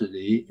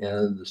capacity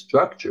and the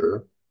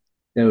structure,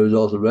 and it was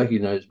also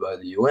recognized by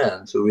the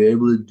UN. So we were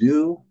able to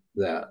do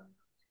that.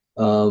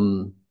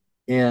 Um,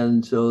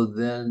 and so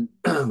then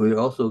we're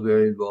also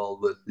very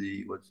involved with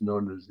the what's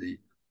known as the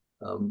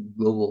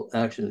Global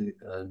Action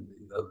and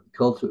of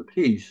Culture of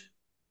Peace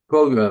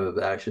Program of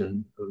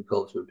Action of the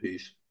Culture of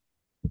Peace,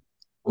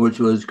 which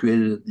was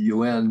created at the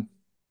UN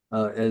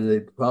as a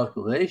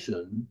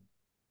proclamation.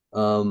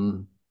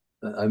 Um,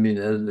 I mean,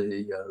 as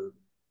a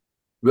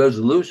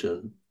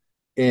resolution,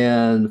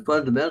 and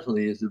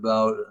fundamentally is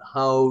about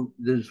how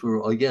this is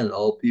for, again,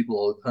 all people,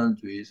 all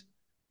countries,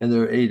 and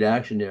there are 8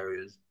 action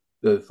areas,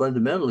 but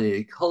fundamentally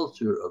a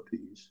culture of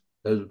peace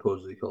as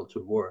opposed to the culture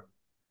of war.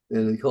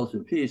 And the culture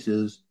of peace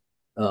is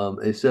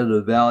a set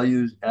of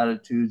values,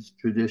 attitudes,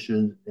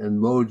 traditions, and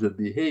modes of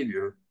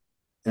behavior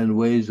and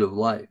ways of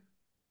life.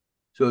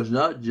 So it's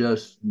not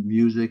just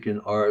music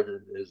and art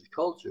as a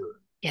culture,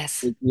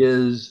 Yes. it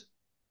is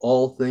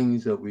all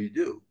things that we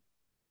do.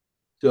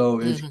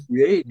 So it's Hmm.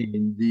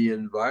 creating the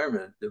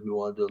environment that we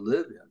want to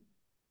live in.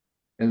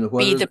 And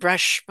what Be are the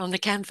brush on the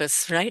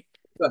canvas, right?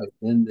 right,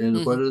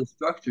 and what Hmm. are the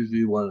structures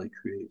we want to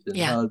create and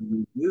Yeah. how do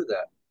we do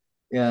that?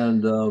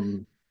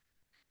 And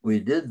we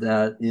did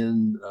that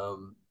when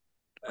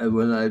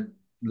I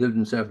lived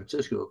in San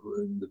Francisco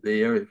in the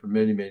Bay Area for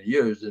many, many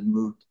years and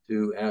moved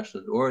to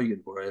Ashland, Oregon,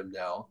 where I am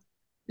now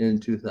in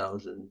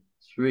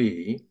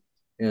 2003.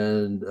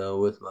 And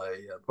with my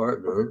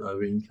partner,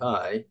 Irene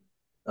Kai,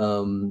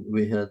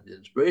 we had the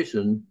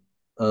inspiration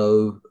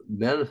of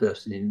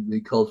manifesting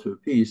the culture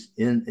of peace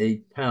in a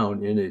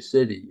town, in a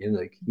city, in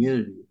a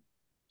community.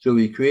 So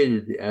we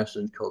created the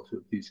Ashland Culture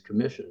of Peace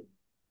Commission.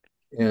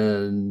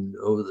 And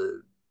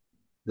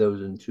that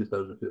was in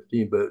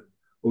 2015, but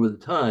over the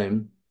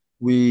time,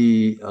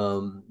 we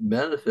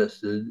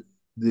manifested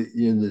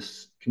in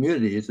this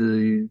community, it's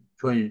a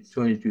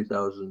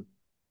 22,000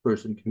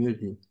 person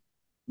community.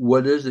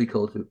 What is a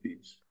culture of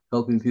peace?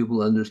 Helping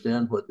people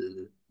understand what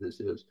this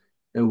is.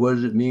 And what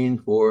does it mean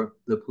for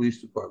the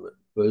police department?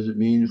 What does it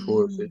mean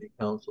for Mm-hmm. city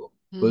council?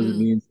 What does it Mm-hmm.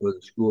 mean for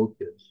the school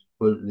kids?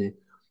 What does it mean?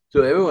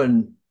 So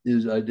everyone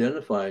is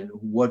identifying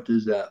what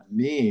does that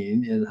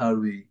mean and how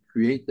do we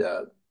create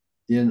that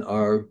in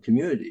our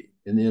community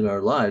and in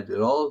our lives.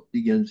 It all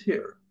begins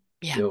here,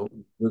 Yeah.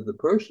 with the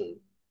person,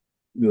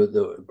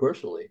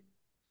 personally.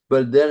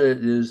 But then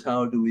it is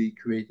how do we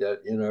create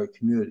that in our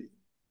community?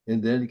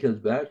 And then it comes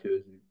back to,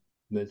 as you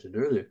mentioned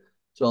earlier,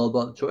 it's all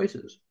about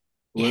choices.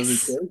 What are the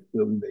Yes. choices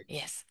that we make?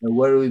 Yes. And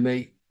what do we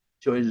make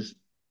choices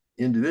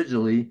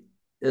individually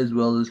as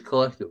well as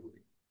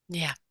collectively?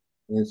 Yeah.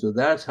 And so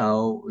that's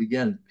how,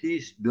 again,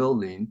 peace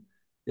building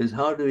is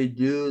how do we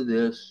do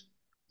this,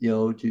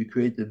 to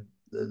create the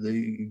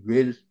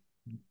greatest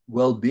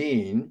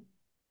well-being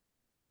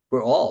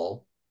for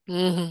all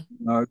Hmm.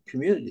 in our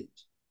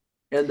communities.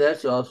 And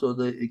that's also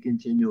a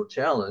continual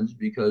challenge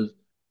because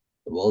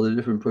of all the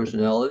different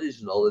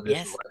personalities and all the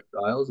different Yes,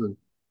 lifestyles and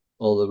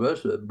all the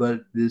rest of it.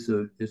 But it's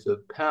a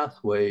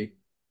pathway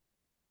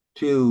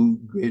to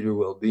greater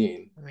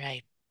well-being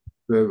right.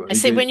 for I everyone.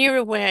 say Because when you're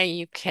aware,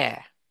 you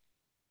care.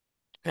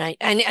 Right.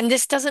 And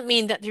this doesn't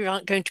mean that there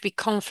aren't going to be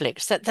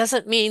conflicts. That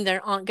doesn't mean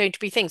there aren't going to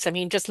be things. I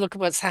mean, just look at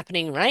what's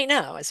happening right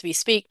now as we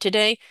speak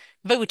today,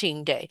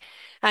 voting day.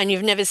 And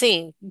you've never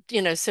seen,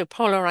 so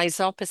polarized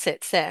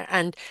opposites there.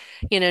 And,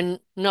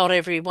 not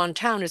every one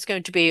town is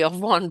going to be of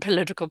one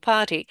political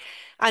party.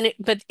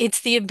 But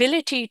it's the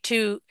ability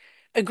to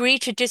agree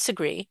to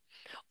disagree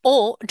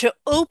or to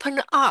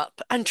open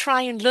up and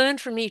try and learn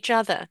from each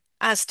other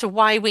as to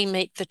why we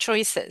make the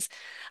choices.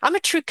 I'm a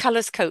true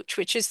colors coach,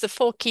 which is the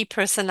four key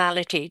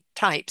personality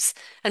types.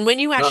 And when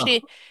you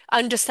actually ah,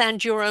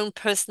 understand your own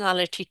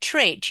personality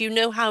trait, you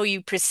know how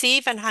you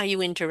perceive and how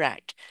you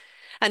interact.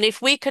 And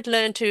if we could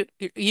learn to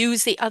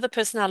use the other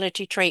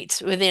personality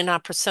traits within our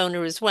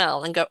persona as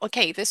well and go,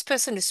 okay, this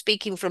person is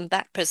speaking from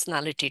that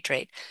personality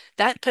trait,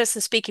 that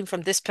person speaking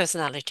from this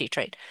personality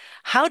trait.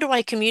 How do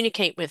I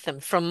communicate with them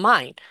from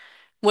mine?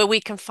 Where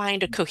we can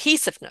find a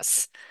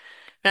cohesiveness,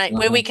 right?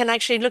 Where we uh-huh, can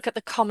actually look at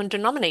the common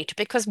denominator,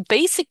 because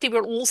basically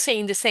we're all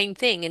saying the same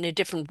thing in a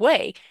different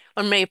way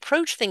or may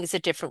approach things a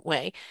different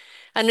way.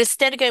 And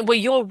instead of going, well,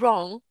 you're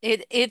wrong,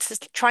 it's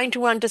trying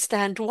to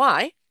understand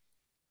why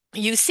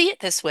you see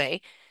it this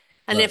way.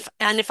 right,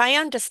 And if I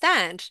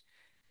understand,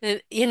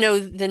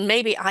 then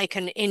maybe I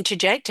can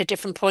interject a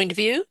different point of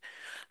view,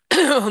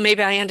 or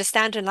maybe I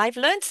understand and I've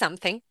learned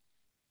something,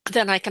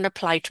 then I can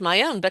apply to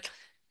my own. But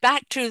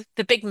back to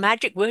the big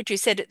magic word you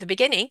said at the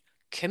beginning,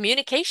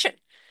 communication,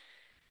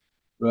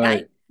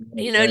 right?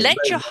 right,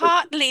 Let your right.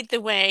 heart lead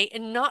the way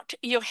and not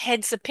your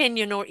head's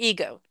opinion or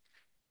ego.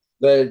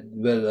 But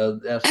I'll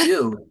ask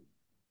you,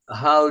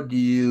 how do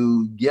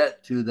you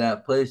get to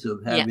that place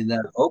of Yeah, having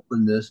that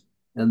openness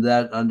and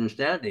that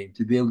understanding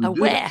to be able to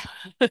do that? aware,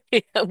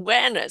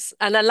 awareness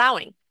and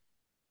allowing,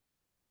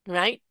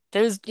 right?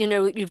 Those,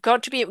 you've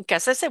got to be,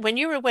 as I said, when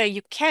you're aware,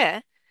 you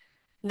care.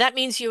 That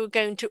means you're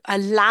going to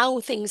allow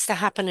things to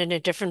happen in a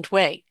different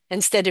way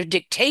instead of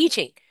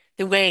dictating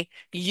the way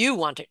you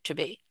want it to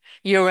be.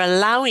 You're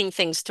allowing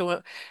things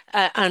to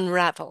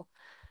unravel.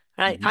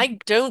 Right? Mhm. I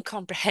don't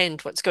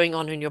comprehend what's going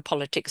on in your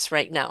politics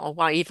right now, or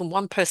why even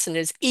one person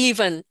is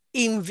even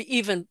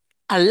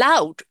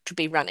allowed to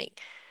be running.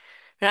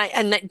 Right?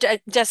 And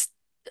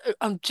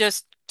I'm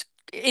just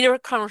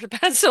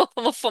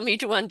irrecomprehensible for me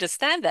to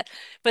understand that.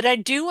 But I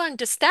do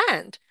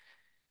understand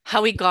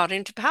how he got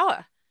into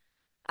power.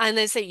 And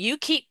they say, you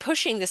keep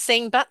pushing the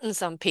same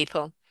buttons on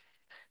people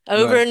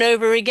over Right. and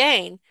over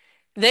again,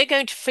 they're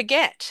going to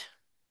forget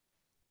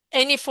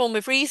any form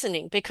of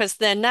reasoning because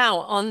they're now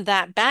on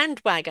that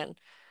bandwagon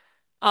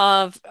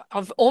of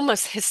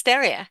almost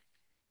hysteria.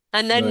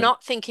 And they're Right.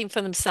 not thinking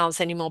for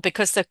themselves anymore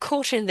because they're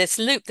caught in this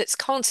loop that's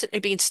constantly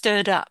being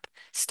stirred up,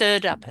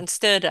 stirred up, and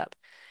stirred up.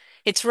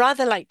 It's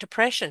rather like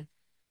depression.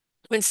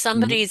 When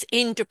Mhm. somebody's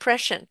in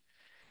depression,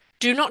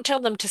 do not tell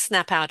them to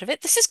snap out of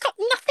it. This has got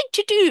nothing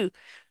to do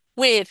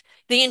with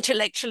the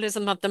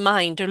intellectualism of the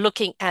mind or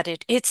looking at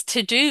it. It's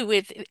to do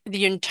with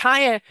the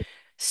entire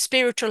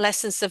spiritual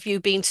essence of you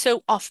being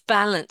so off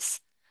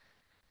balance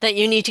that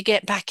you need to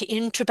get back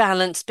into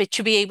balance, but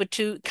to be able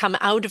to come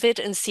out of it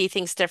and see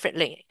things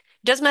differently.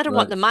 It doesn't matter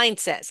what Right. the mind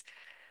says,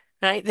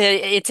 right?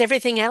 It's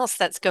everything else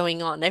that's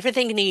going on.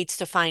 Everything needs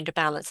to find a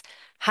balance.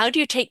 How do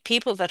you take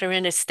people that are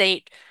in a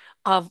state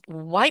of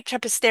wiped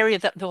up hysteria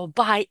that they'll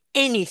buy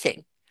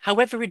anything,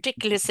 however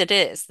ridiculous it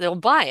is, they'll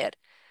buy it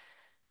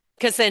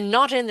because they're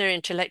not in their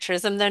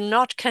intellectualism, they're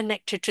not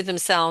connected to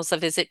themselves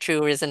of is it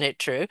true or isn't it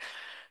true?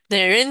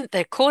 They're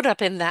caught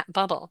up in that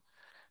bubble,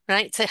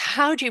 right? So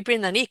how do you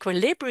bring that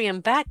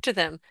equilibrium back to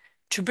them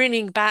to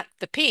bringing back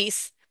the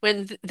peace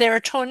when they're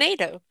a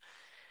tornado?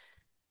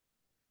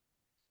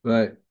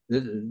 Right.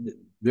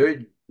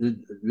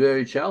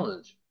 Very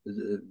challenge. It's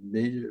a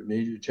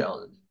major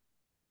challenge.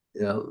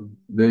 Yeah,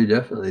 very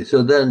definitely.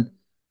 So then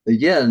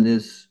again,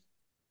 it's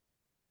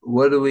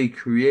what do we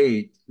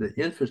create, the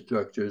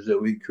infrastructures that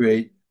we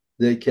create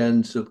that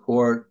can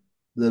support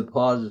the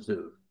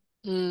positive,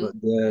 Mm, but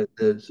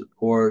that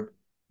support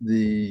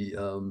the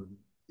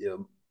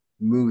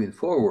moving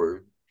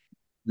forward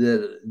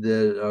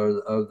that are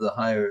of the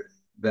higher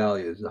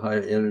values, the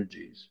higher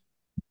energies,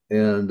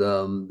 and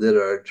that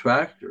are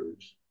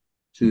attractors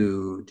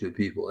to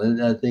people.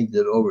 And I think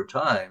that over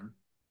time,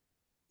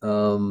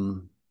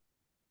 um,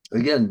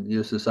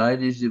 again,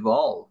 societies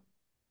evolve.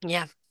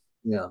 yeah.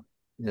 Yeah,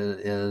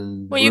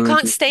 and Well, you we're in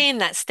can't stay in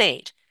that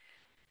state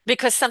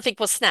because something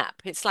will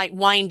snap. It's like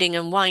winding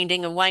and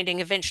winding and winding.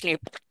 Eventually,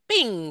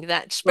 bing,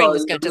 that spring well,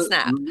 is going to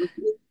snap.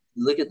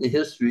 look at the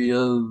history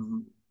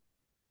you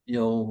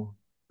know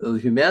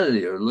of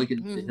humanity, or look at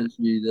the Mhm.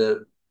 history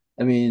that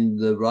I mean,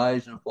 the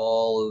rise and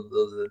fall of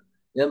the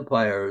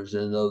empires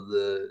and of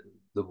the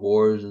the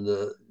wars and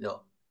the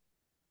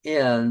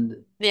and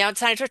The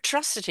outside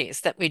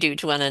atrocities that we do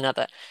to one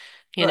another.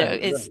 You know,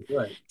 right, it's right,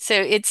 right.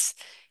 so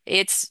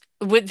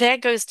there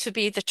goes to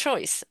be the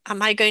choice.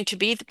 Am I going to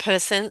be the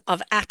person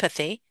of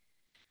apathy,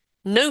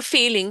 no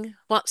feeling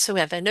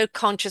whatsoever, no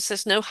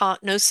consciousness, no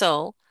heart, no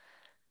soul,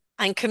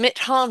 and commit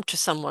harm to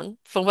someone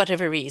for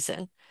whatever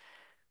reason?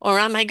 Or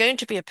am I going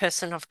to be a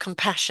person of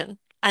compassion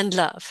and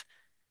love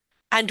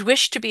and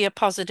wish to be a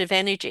positive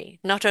energy,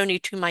 not only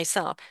to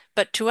myself,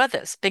 but to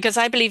others? Because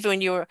I believe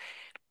when you're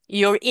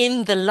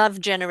in the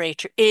love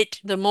generator,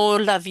 the more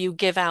love you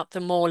give out, the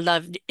more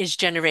love is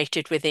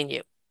generated within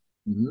you.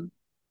 Hmm.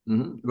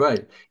 Hmm.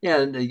 Right.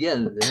 And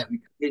again,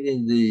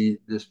 creating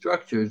the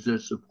structures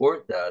that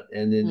support that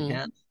and Mm.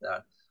 enhance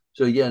that.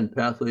 So again,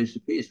 Pathways to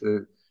Peace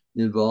are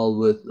involved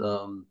with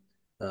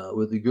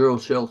the girl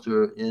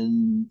shelter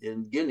in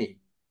Guinea,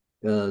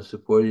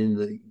 supporting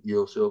the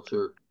girl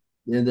shelter.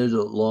 And there's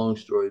a long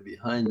story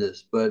behind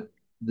this, but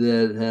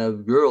that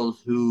have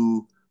girls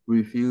who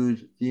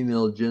refuse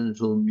female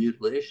genital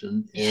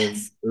mutilation in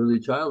Yes. early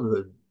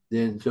childhood.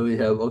 Then so we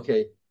have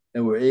okay,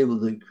 and we're able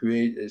to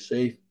create a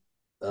safe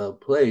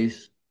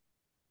place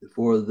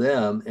for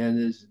them, and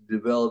has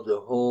developed a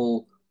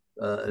whole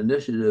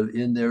initiative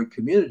in their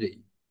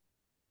community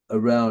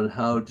around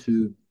how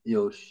to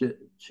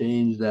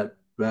change that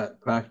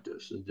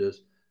practice and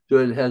just so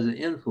it has an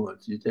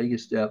influence. You take a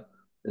step,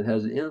 it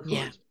has an Yeah.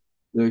 influence.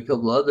 There are a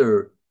couple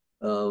other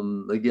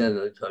again,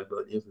 I talk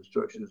about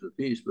infrastructures of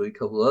peace, but a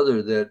couple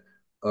other that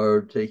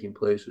are taking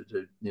place, which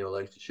I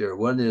like to share.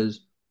 One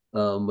is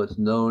what's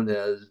known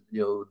as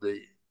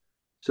the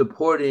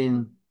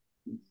supporting.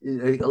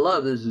 A lot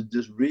of this is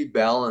just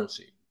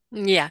rebalancing.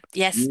 Yeah.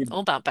 Yes. Re,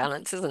 All about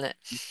balance, isn't it?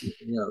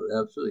 yeah,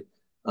 absolutely.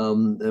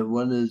 And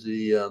one is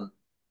the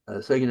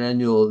second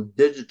annual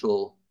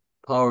Digital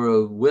Power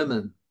of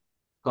Women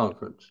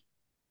Conference,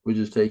 which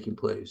is taking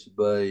place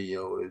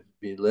it's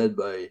being led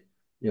by,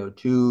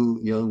 two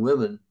young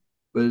women,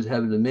 but it's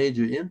having a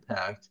major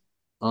impact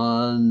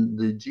on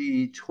the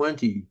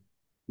G20,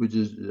 which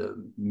is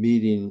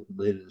meeting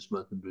later this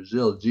month in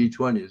Brazil.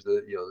 G20 is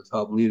the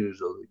top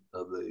leaders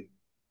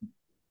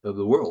of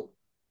the world.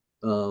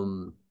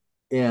 Um,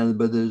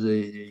 but there's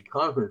a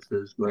conference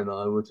that's going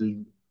on, which is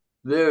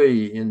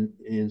very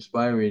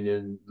inspiring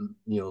and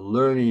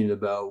learning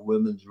about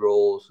women's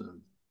roles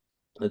and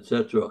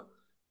etc.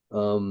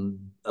 Let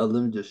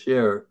me just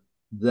share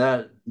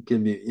that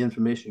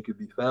information can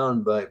be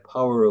found by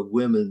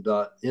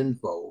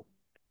powerofwomen.info,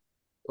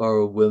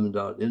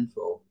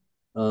 powerofwomen.info.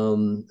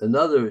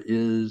 Another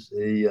is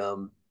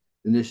a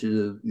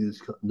initiative is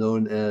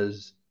known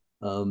as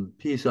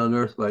Peace on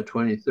Earth by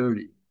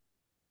 2030.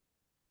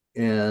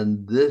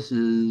 And this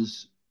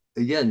is,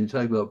 again, you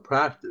talk about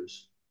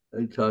practice,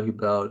 you talk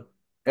about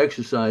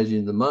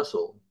exercising the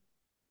muscle.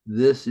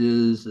 This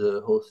is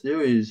a whole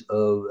series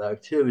of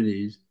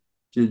activities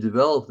to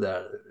develop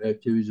that,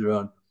 activities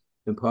around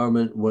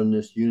empowerment,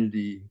 oneness,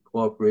 unity,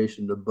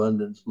 cooperation,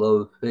 abundance,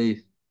 love,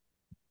 faith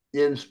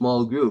in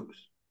small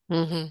groups.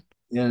 Hmm.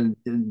 And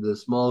in the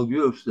small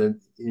groups that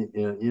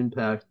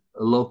impact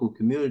a local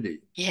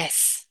community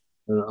Yes.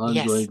 on an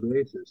ongoing Yes.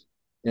 basis.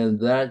 And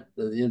that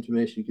the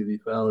information can be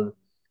found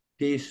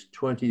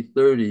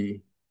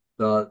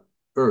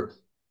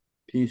peace2030.earth,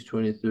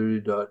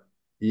 peace2030.earth.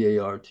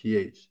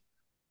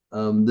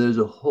 There's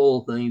a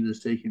whole thing that's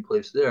taking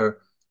place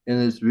there,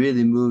 and it's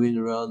really moving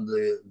around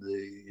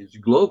it's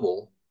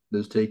global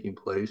that's taking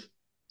place.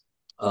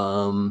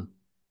 Um,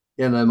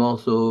 and I'm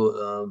also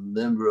a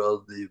member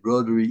of the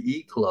Rotary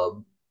E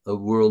Club of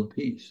World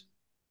Peace.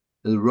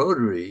 The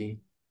Rotary,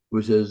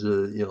 which has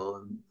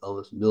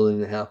almost 1.5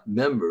 million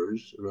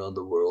members around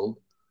the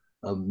world,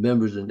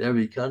 members in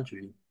every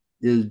country,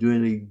 is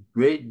doing a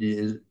great deal,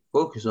 is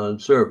focused on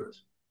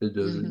service. It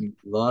does Hmm. a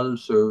lot of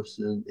service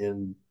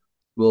in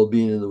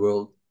well-being in the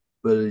world,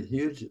 but a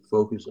huge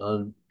focus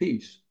on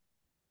peace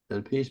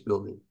and peace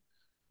building.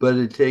 But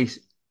it takes,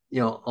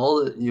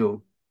 all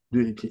the,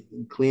 doing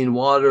clean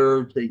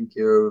water, taking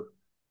care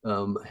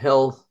of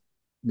health,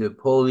 the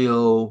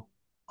polio,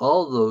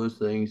 all those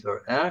things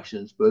are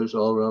actions, but it's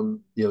all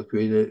around,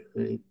 creating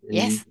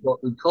Yes.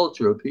 a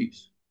culture of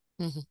peace.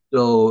 Hmm.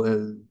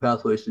 So,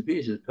 Pathways to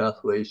Peace is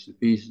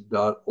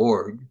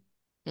pathwaystopeace.org.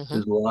 Hmm.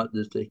 There's a lot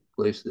that's taking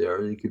place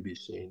there that could be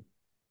seen.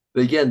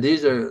 But again,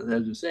 these are,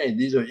 as I'm saying,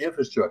 these are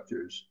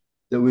infrastructures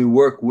that we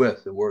work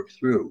with and work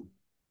through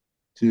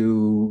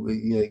to,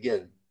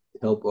 again,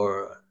 help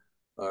our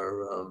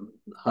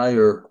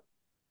higher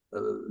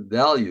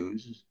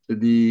values to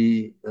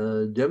be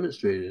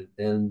demonstrated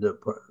and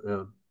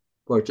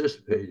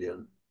participate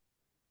in.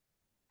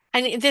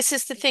 And this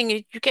is the thing,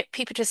 you get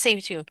people to say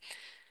to you,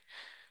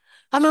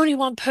 I'm only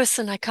one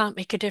person, I can't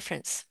make a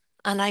difference.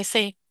 And I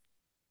say,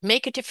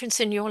 make a difference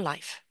in your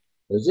life.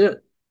 That's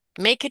it.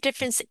 Make a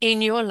difference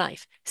in your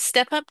life.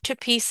 Step up to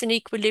peace and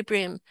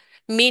equilibrium,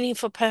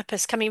 meaningful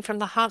purpose coming from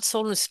the heart,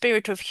 soul, and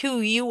spirit of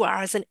who you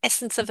are as an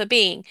essence of a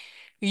being.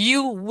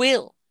 You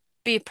will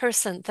be a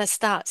person that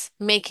starts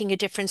making a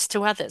difference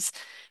to others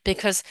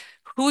because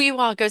Who you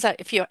are goes out.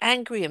 If you're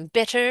angry and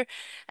bitter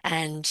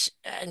and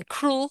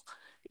cruel,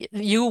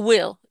 you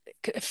will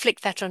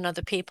inflict that on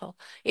other people.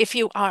 If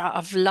you are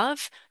of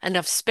love and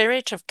of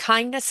spirit, of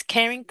kindness,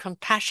 caring,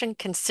 compassion,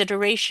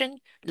 consideration,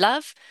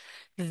 love,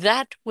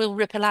 that will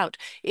ripple out.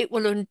 It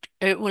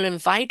will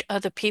invite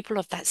other people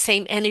of that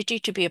same energy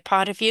to be a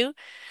part of you.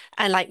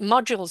 And like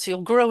modules,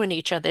 you'll grow in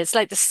each other. It's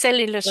like the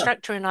cellular Yeah,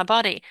 structure in our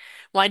body.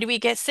 Why do we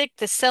get sick?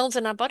 The cells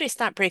in our body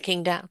start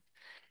breaking down.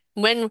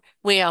 When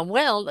we are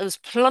well, those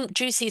plump,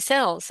 juicy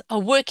cells are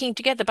working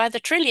together by the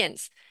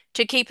trillions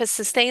to keep us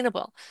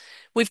sustainable.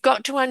 We've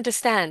got to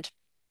understand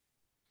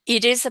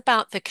it is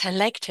about the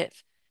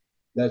collective.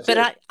 that's But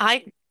it.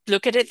 I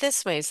look at it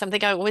this way,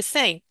 something I always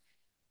say.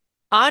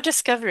 Our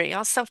discovery,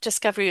 our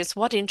self-discovery is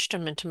what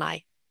instrument am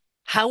I?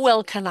 How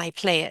well can I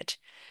play it?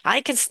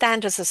 I can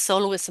stand as a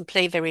soloist and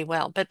play very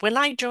well, but when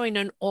I join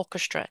an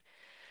orchestra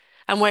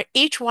and where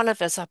each one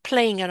of us are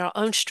playing in our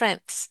own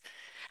strengths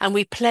and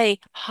we play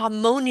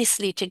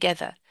harmoniously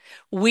together,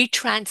 we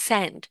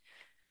transcend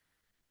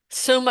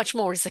so much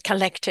more as a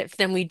collective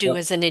than we do Yep,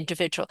 as an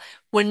individual.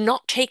 We're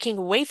not taking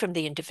away from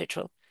the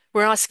individual.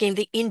 We're asking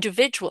the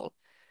individual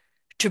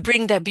to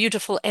bring their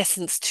beautiful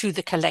essence to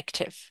the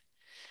collective.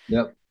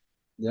 yep,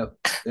 yep.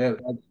 Yeah,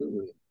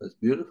 absolutely. That's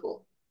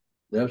beautiful.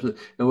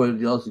 Absolutely. And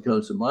what also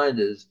comes to mind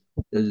is,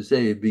 as you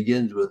say, it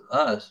begins with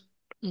us.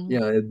 Mm. You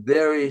know, a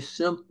very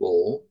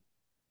simple,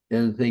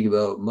 and think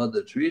about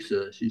Mother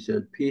Teresa, she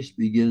said, peace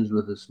begins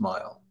with a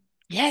smile.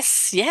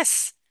 Yes,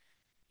 yes,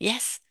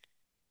 yes.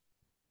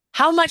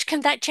 How much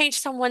can that change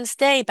someone's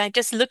day by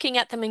just looking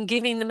at them and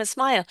giving them a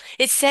smile?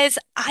 It says,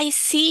 I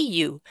see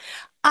you.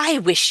 I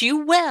wish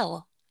you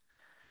well.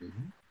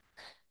 Mhm.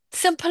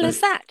 Simple as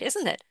And- that,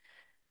 isn't it?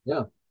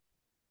 yeah,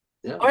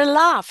 yeah, Or a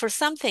laugh or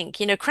something,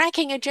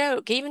 cracking a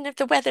joke, even if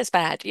the weather's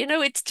bad.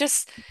 It's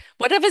just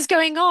whatever's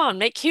going on,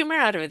 make humor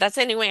out of it. That's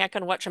the only way I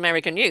can watch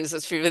American news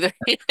is through the,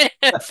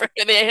 through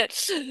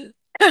the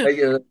I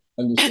get it,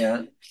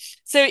 understand.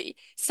 So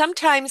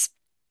sometimes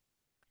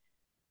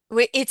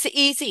it's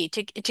easy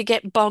to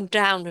get bogged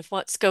down with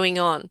what's going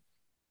on.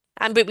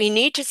 But we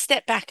need to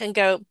step back and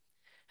go,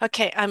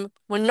 okay,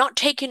 we're not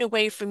taking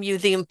away from you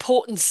the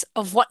importance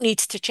of what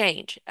needs to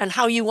change and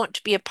how you want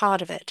to be a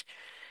part of it.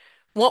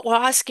 What we're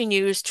asking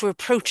you is to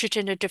approach it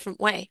in a different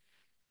way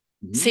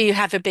so Mhm, you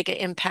have a bigger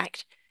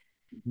impact,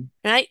 mhm.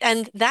 right?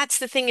 And that's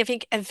the thing. I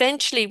think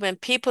eventually when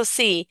people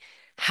see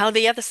how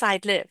the other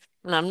side live,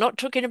 and I'm not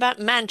talking about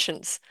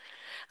mansions,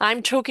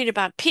 I'm talking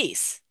about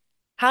peace,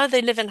 how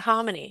they live in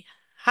harmony,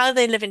 how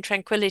they live in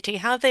tranquility,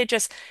 how they're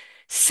just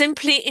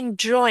simply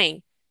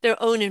enjoying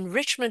their own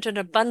enrichment and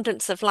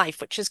abundance of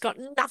life, which has got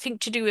nothing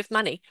to do with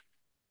money,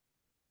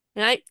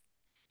 right?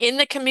 In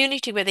the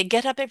community where they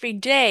get up every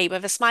day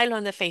with a smile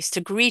on their face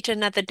to greet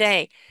another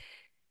day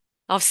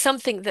of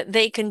something that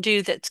they can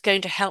do that's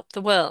going to help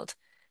the world.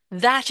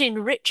 That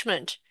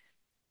enrichment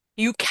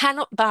you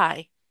cannot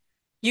buy.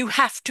 You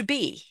have to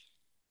be.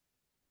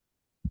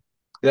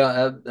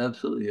 Yeah,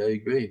 absolutely. I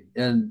agree.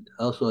 And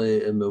also,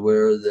 I am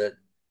aware that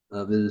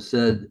it is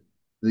said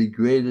the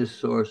greatest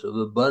source of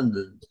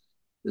abundance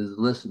is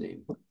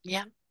listening,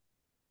 Yeah.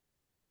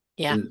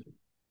 Yeah. is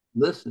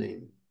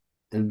listening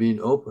and being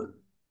open.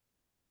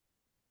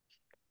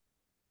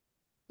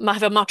 I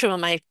have a motto on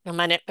my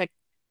network: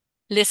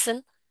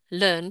 listen,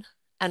 learn,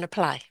 and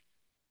apply.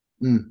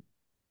 Mm,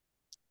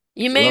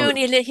 You I may love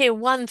it. only hear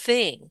one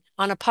thing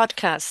on a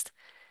podcast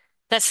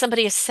that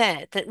somebody has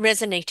said that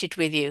resonated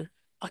with you.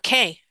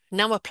 Okay,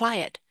 now apply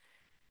it.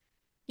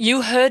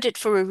 You heard it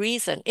for a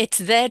reason. It's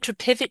there to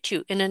pivot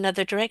you in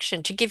another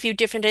direction, to give you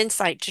different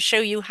insight, to show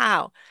you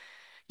how.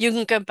 You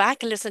can go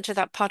back and listen to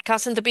that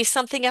podcast, and there'll be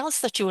something else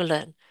that you will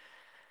learn,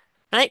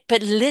 right?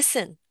 But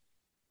listen,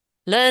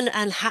 learn,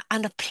 and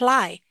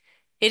apply.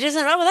 It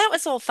isn't, oh, well, that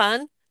was all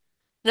fun.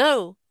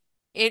 No,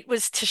 it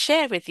was to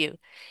share with you.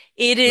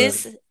 It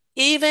Right. is,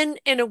 even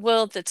in a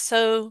world that's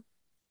so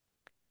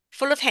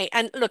full of hate.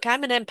 And look,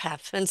 I'm an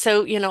empath. And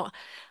so,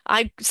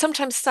 I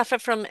sometimes suffer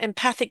from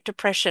empathic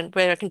depression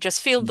where I can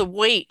just feel Mm, the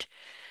weight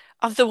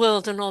of the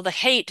world and all the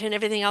hate and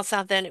everything else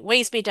out there. And it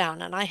weighs me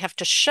down. And I have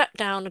to shut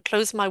down and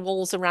close my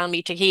walls around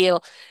me to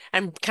heal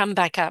and come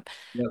back up.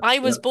 yep, I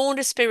was yep. born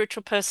a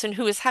spiritual person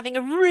who is having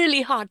a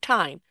really hard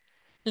time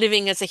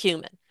living as a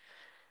human.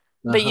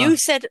 But you Uh-huh.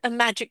 said a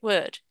magic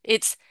word.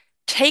 It's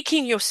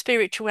taking your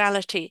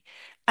spirituality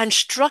and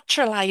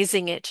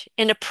structuralizing it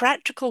in a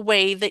practical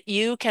way that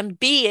you can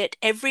be it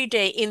every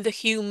day in the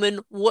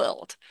human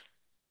world.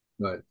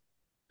 Right.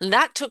 And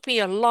that took me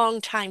a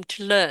long time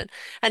to learn.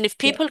 And if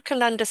Yeah. people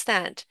can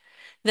understand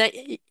that,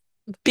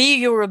 be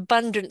your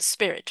abundant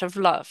spirit of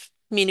love,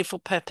 meaningful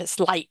purpose,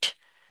 light,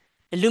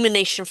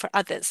 illumination for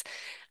others.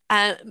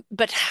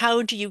 But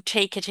how do you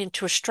take it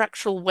into a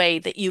structural way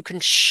that you can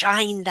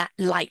shine that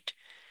light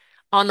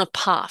on a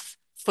path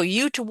for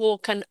you to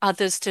walk and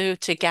others to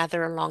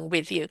gather along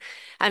with you?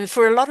 And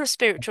for a lot of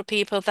spiritual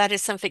people, that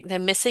is something they're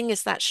missing,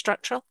 is that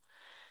structural,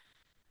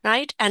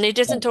 right? And it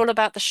Yeah. isn't all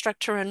about the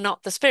structure and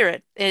not the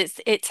spirit.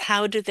 It's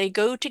how do they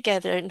go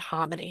together in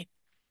harmony?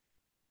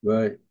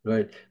 Right,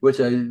 right. Which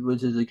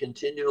is a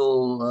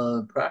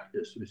continual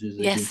practice, which is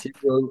a Yes.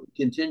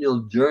 continual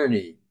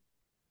journey.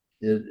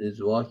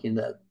 Is walking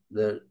that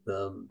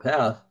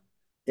path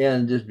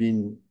and just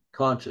being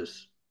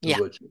conscious of Yeah.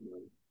 what you're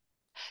doing.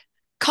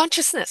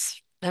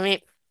 Consciousness. I mean,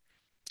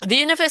 the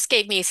universe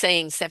gave me a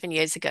saying 7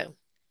 years ago.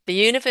 The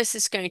universe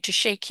is going to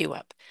shake you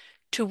up,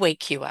 to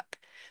wake you up,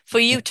 for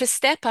you to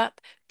step up,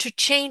 to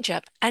change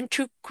up, and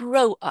to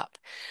grow up.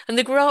 And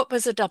the grow up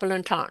was a double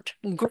entendre.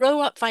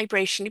 Grow up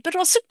vibrationally, but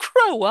also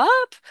grow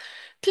up.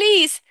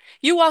 Please,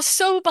 you are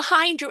so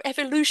behind your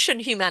evolution,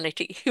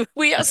 humanity.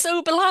 We are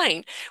so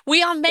behind.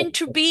 We are meant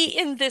to be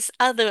in this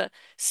other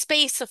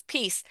space of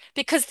peace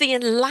because the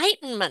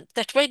enlightenment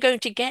that we're going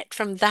to get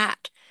from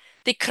that,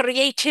 the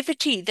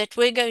creativity that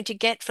we're going to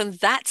get from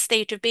that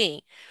state of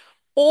being,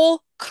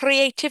 all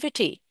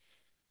creativity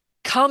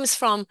comes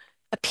from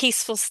a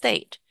peaceful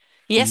state.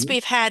 Yes, Mhm.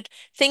 we've had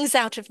things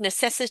out of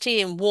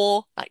necessity and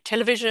war, like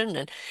television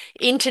and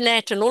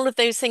internet, and all of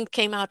those things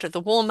came out of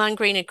the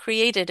warmongering and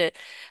created it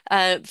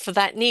for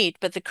that need.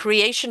 But the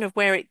creation of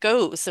where it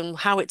goes and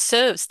how it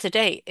serves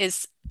today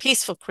is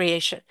peaceful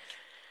creation.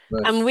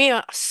 Right. And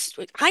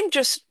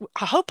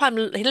I hope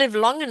live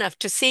long enough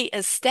to see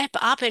us step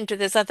up into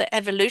this other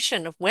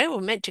evolution of where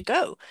we're meant to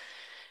go Yes.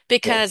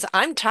 because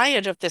I'm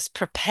tired of this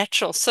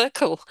perpetual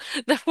circle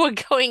that we're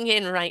going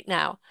in right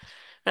now,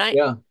 right?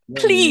 Yeah. Yeah. Yeah.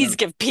 Please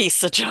give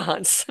peace a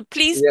chance.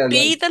 Please Yeah.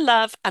 be the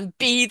love and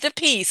be the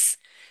peace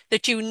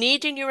that you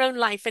need in your own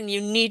life and you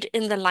need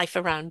in the life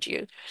around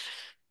you.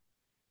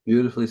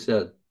 Beautifully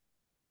said.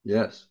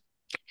 Yes.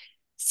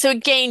 So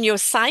again, your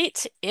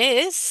site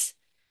is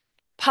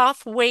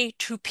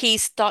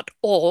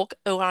pathwaytopeace.org,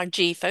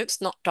 O-R-G, folks,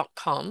 not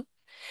 .com.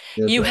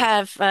 That's You right.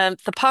 have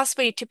the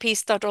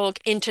pathwaytopeace.org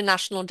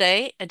International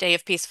Day, a Day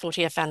of Peace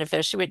 40th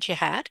anniversary, which you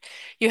had.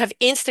 You have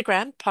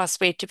Instagram,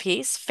 Pathway to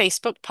Peace,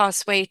 Facebook,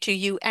 Pathway to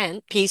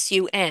UN, Peace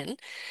UN.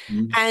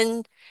 Mhm.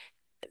 And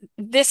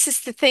this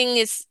is the thing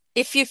is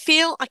if you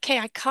feel, okay,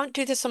 I can't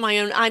do this on my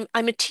own,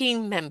 I'm a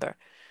team member.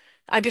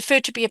 I prefer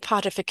to be a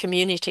part of a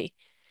community.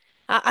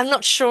 I'm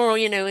not sure,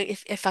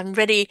 if I'm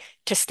ready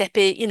to step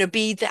in,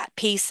 be that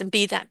peace and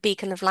be that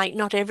beacon of light.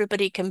 Not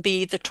everybody can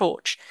be the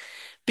torch,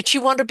 but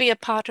you want to be a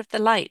part of the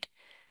light.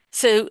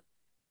 So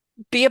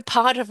be a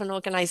part of an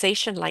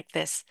organization like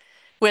this,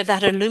 where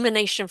that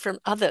illumination from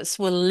others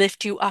will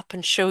lift you up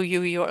and show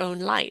you your own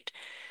light.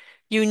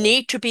 You Yeah.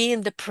 need to be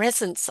in the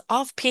presence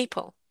of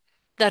people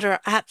that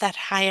are at that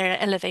higher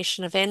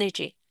elevation of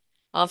energy,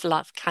 of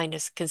love,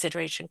 kindness,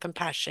 consideration,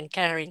 compassion,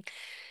 caring,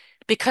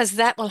 because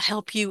that will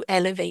help you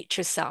elevate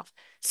yourself.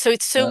 So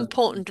it's so Absolutely.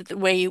 important the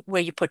way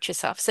where you put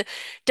yourself. So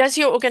does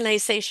your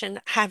organization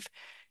have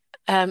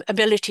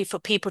ability for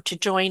people to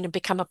join and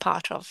become a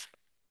part of?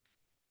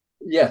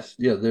 Yes.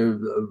 Yeah. There are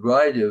a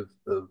variety of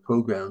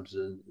programs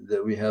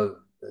that we have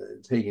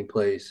taking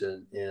place,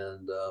 and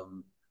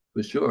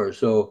for sure.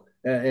 So,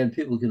 and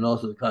people can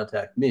also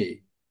contact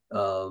me,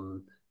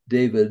 um,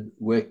 David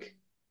Wick,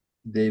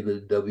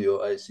 David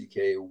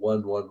WICK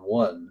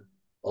 111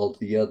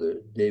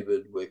 altogether,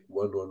 David Wick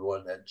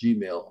 111 at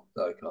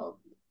gmail.com.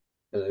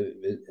 And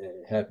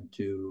I'm happy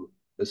to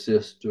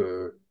assist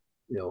or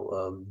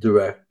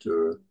direct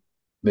or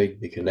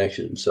make the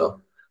connection.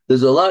 So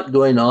there's a lot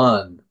going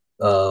on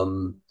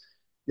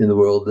in the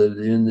world that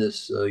in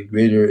this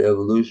greater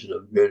evolution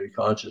of greater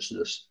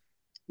consciousness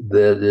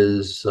that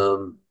is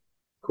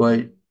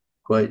quite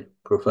quite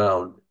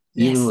profound,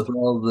 even Yes. with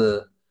all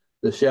the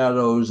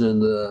shadows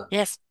and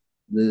Yes.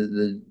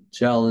 the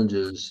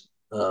challenges.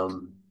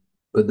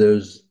 But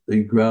there's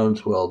the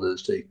groundswell that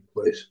is taking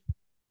place.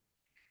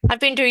 I've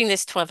been doing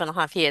this 12 and a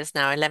half years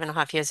now, 11 and a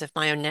half years of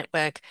my own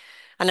network,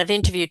 and I've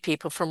interviewed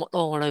people from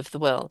all over the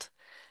world.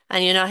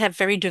 And, I have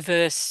very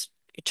diverse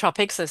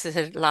topics. As I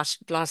said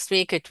last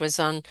week, it was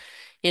on,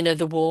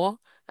 the war,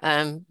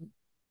 um,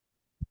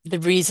 the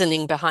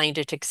reasoning behind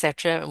it,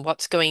 etc., and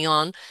what's going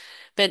on.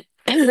 But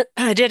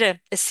I did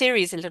a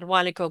series a little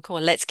while ago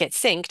called Let's Get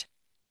Synced,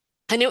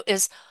 and it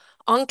was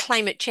on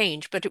climate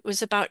change, but it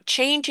was about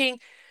changing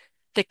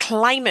the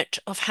climate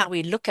of how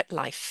we look at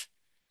life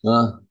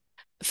Uh,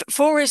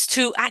 for us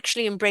to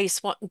actually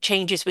embrace what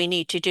changes we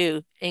need to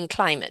do in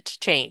climate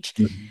change.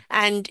 mhm.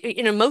 And,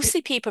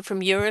 mostly people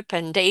from Europe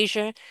and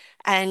Asia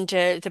and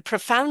the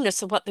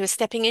profoundness of what they were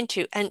stepping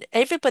into. And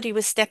everybody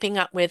was stepping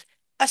up with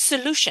a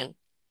solution,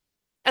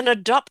 an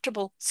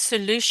adoptable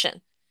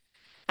solution.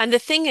 And the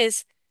thing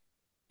is,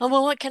 oh,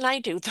 well, what can I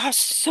do? There are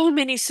so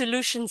many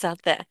solutions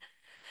out there.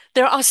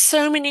 There are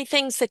so many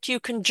things that you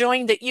can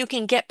join, that you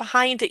can get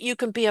behind, that you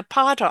can be a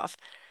part of.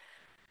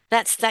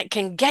 That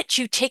can get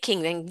you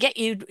ticking and get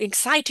you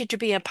excited to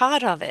be a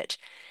part of it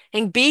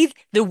and be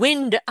the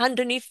wind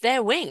underneath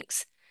their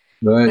wings,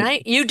 Right,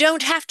 right? You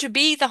don't have to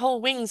be the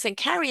whole wings and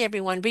carry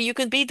everyone, but you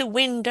can be the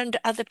wind under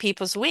other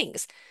people's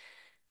wings.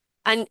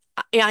 And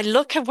I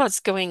look at what's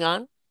going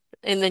on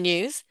in the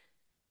news,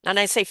 and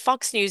I say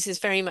Fox News is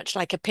very much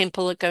like a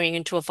pimple going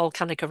into a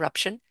volcanic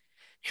eruption,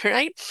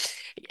 right?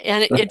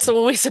 And it's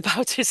always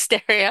about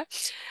hysteria.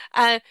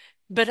 Uh,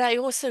 but I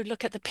also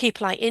look at the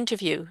people I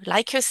interview,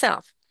 like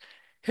yourself,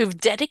 who've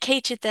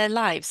dedicated their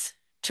lives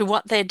to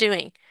what they're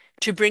doing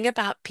to bring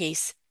about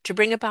peace, to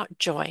bring about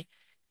joy,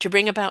 to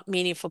bring about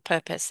meaningful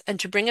purpose, and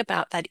to bring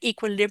about that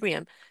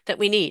equilibrium that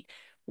we need.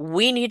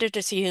 We need it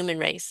as a human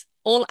race.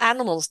 All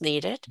animals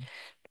need it,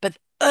 but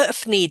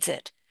Earth needs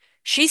it.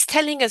 She's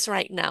telling us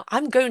right now,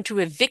 I'm going to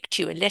evict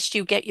you unless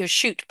you get your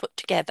chute put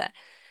together.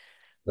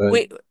 Right.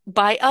 We,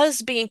 by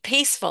us being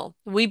peaceful,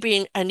 we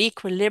bring an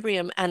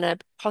equilibrium and a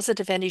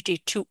positive energy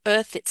to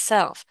Earth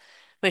itself,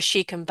 where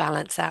she can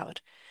balance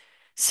out.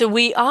 So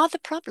we are the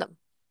problem.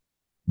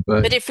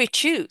 But Right. if we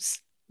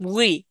choose,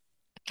 we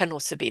can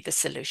also be the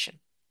solution.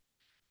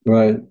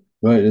 Right.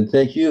 Right. And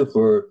thank you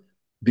for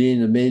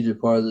being a major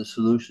part of the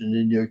solution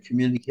in your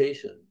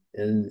communication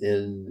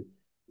and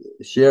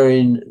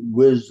sharing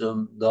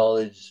wisdom,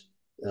 knowledge,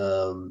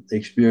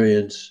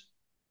 experience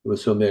with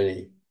so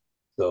many.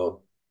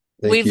 So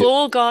thank We've you.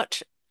 all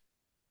got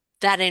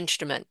that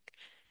instrument.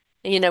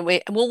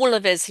 All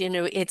of us,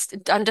 it's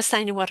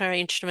understanding what our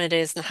instrument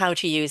is and how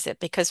to use it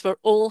because we're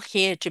all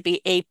here to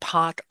be a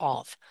part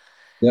of,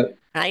 Yep.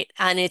 right?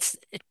 And it's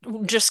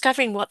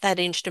discovering what that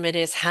instrument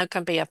is, how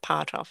can be a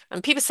part of.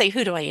 And people say,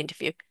 who do I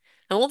interview?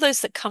 And all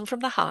those that come from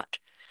the heart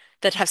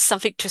that have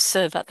something to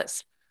serve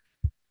others.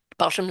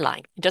 Bottom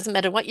line, it doesn't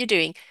matter what you're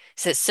doing.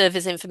 Is it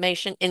service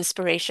information,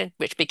 inspiration,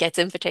 which begets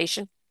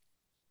invitation?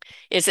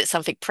 Is it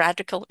something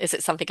practical? Is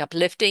it something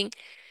uplifting?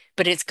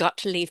 But it's got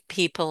to leave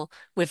people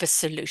with a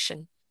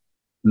solution.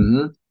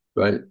 Hmm.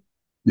 Right.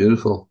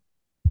 Beautiful.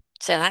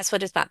 So that's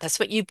what it's about. That's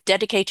what you've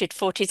dedicated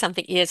 40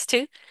 something years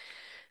to,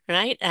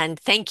 right? And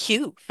thank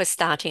you for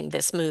starting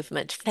this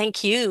movement.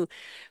 Thank you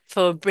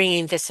for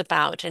bringing this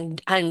about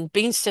and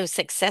being so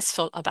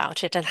successful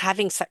about it and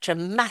having such a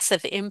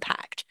massive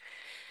impact.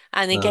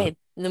 And Uh, again,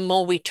 the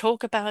more we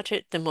talk about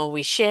it, the more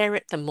we share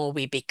it, the more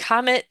we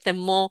become it, the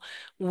more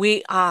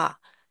we are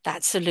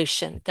that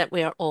solution that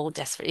we are all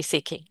desperately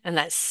seeking. And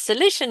that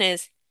solution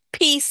is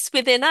peace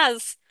within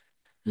us.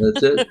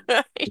 that's it.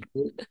 Right?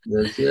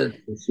 That's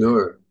it for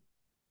sure.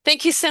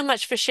 Thank you so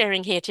much for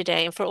sharing here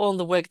today and for all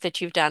the work that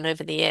you've done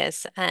over the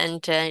years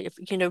and,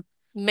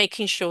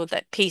 making sure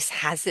that peace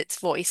has its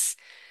voice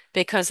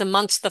because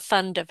amongst the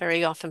thunder,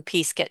 very often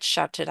peace gets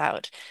shouted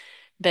out.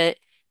 But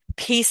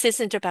peace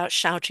isn't about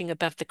shouting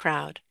above the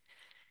crowd.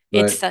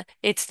 Right.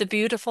 It's the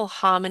beautiful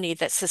harmony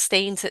that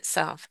sustains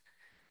itself,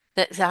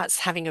 that's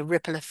having a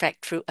ripple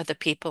effect through other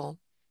people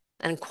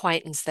and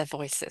quietens their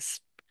voices.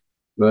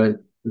 Right.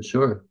 For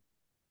sure.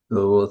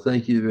 So, well,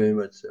 thank you very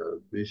much, Sarah.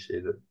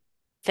 Appreciate it.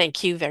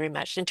 Thank you very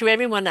much. And to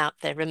everyone out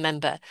there,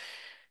 remember,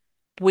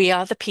 we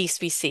are the peace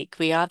we seek.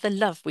 We are the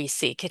love we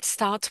seek. It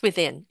starts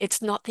within.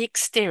 It's not the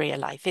exterior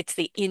life, it's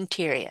the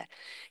interior.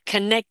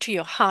 Connect to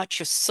your heart,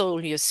 your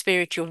soul, your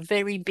spirit, your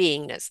very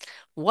beingness.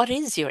 What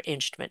is your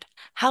instrument?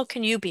 How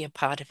can you be a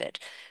part of it?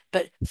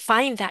 But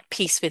find that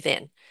peace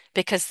within,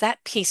 because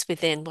that peace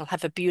within will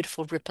have a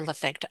beautiful ripple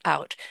effect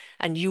out,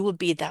 and you will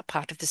be that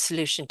part of the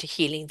solution to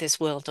healing this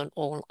world and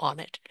all on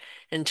it.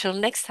 Until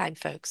next time,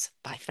 folks,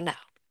 bye for now.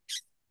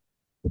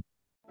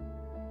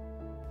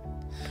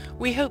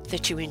 We hope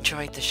that you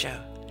enjoyed the show.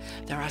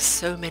 There are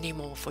so many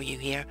more for you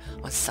here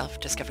on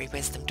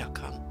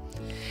selfdiscoverywisdom.com.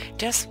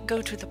 Just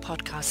go to the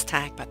podcast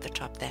tag at the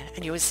top there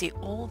and you will see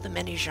all the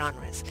many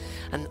genres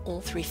and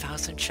all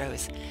 3,000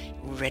 shows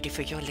ready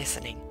for your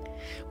listening.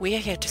 We are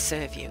here to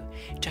serve you,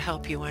 to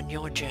help you on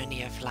your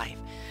journey of life,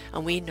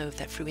 and we know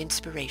that through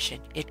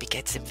inspiration, it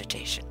begets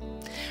invitation.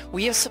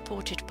 We are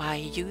supported by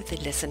you, the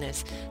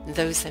listeners, and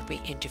those that we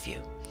interview.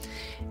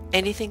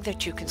 Anything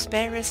that you can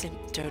spare us in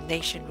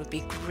donation would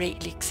be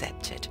greatly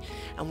accepted,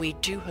 and we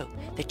do hope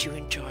that you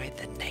enjoy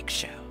the next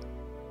show.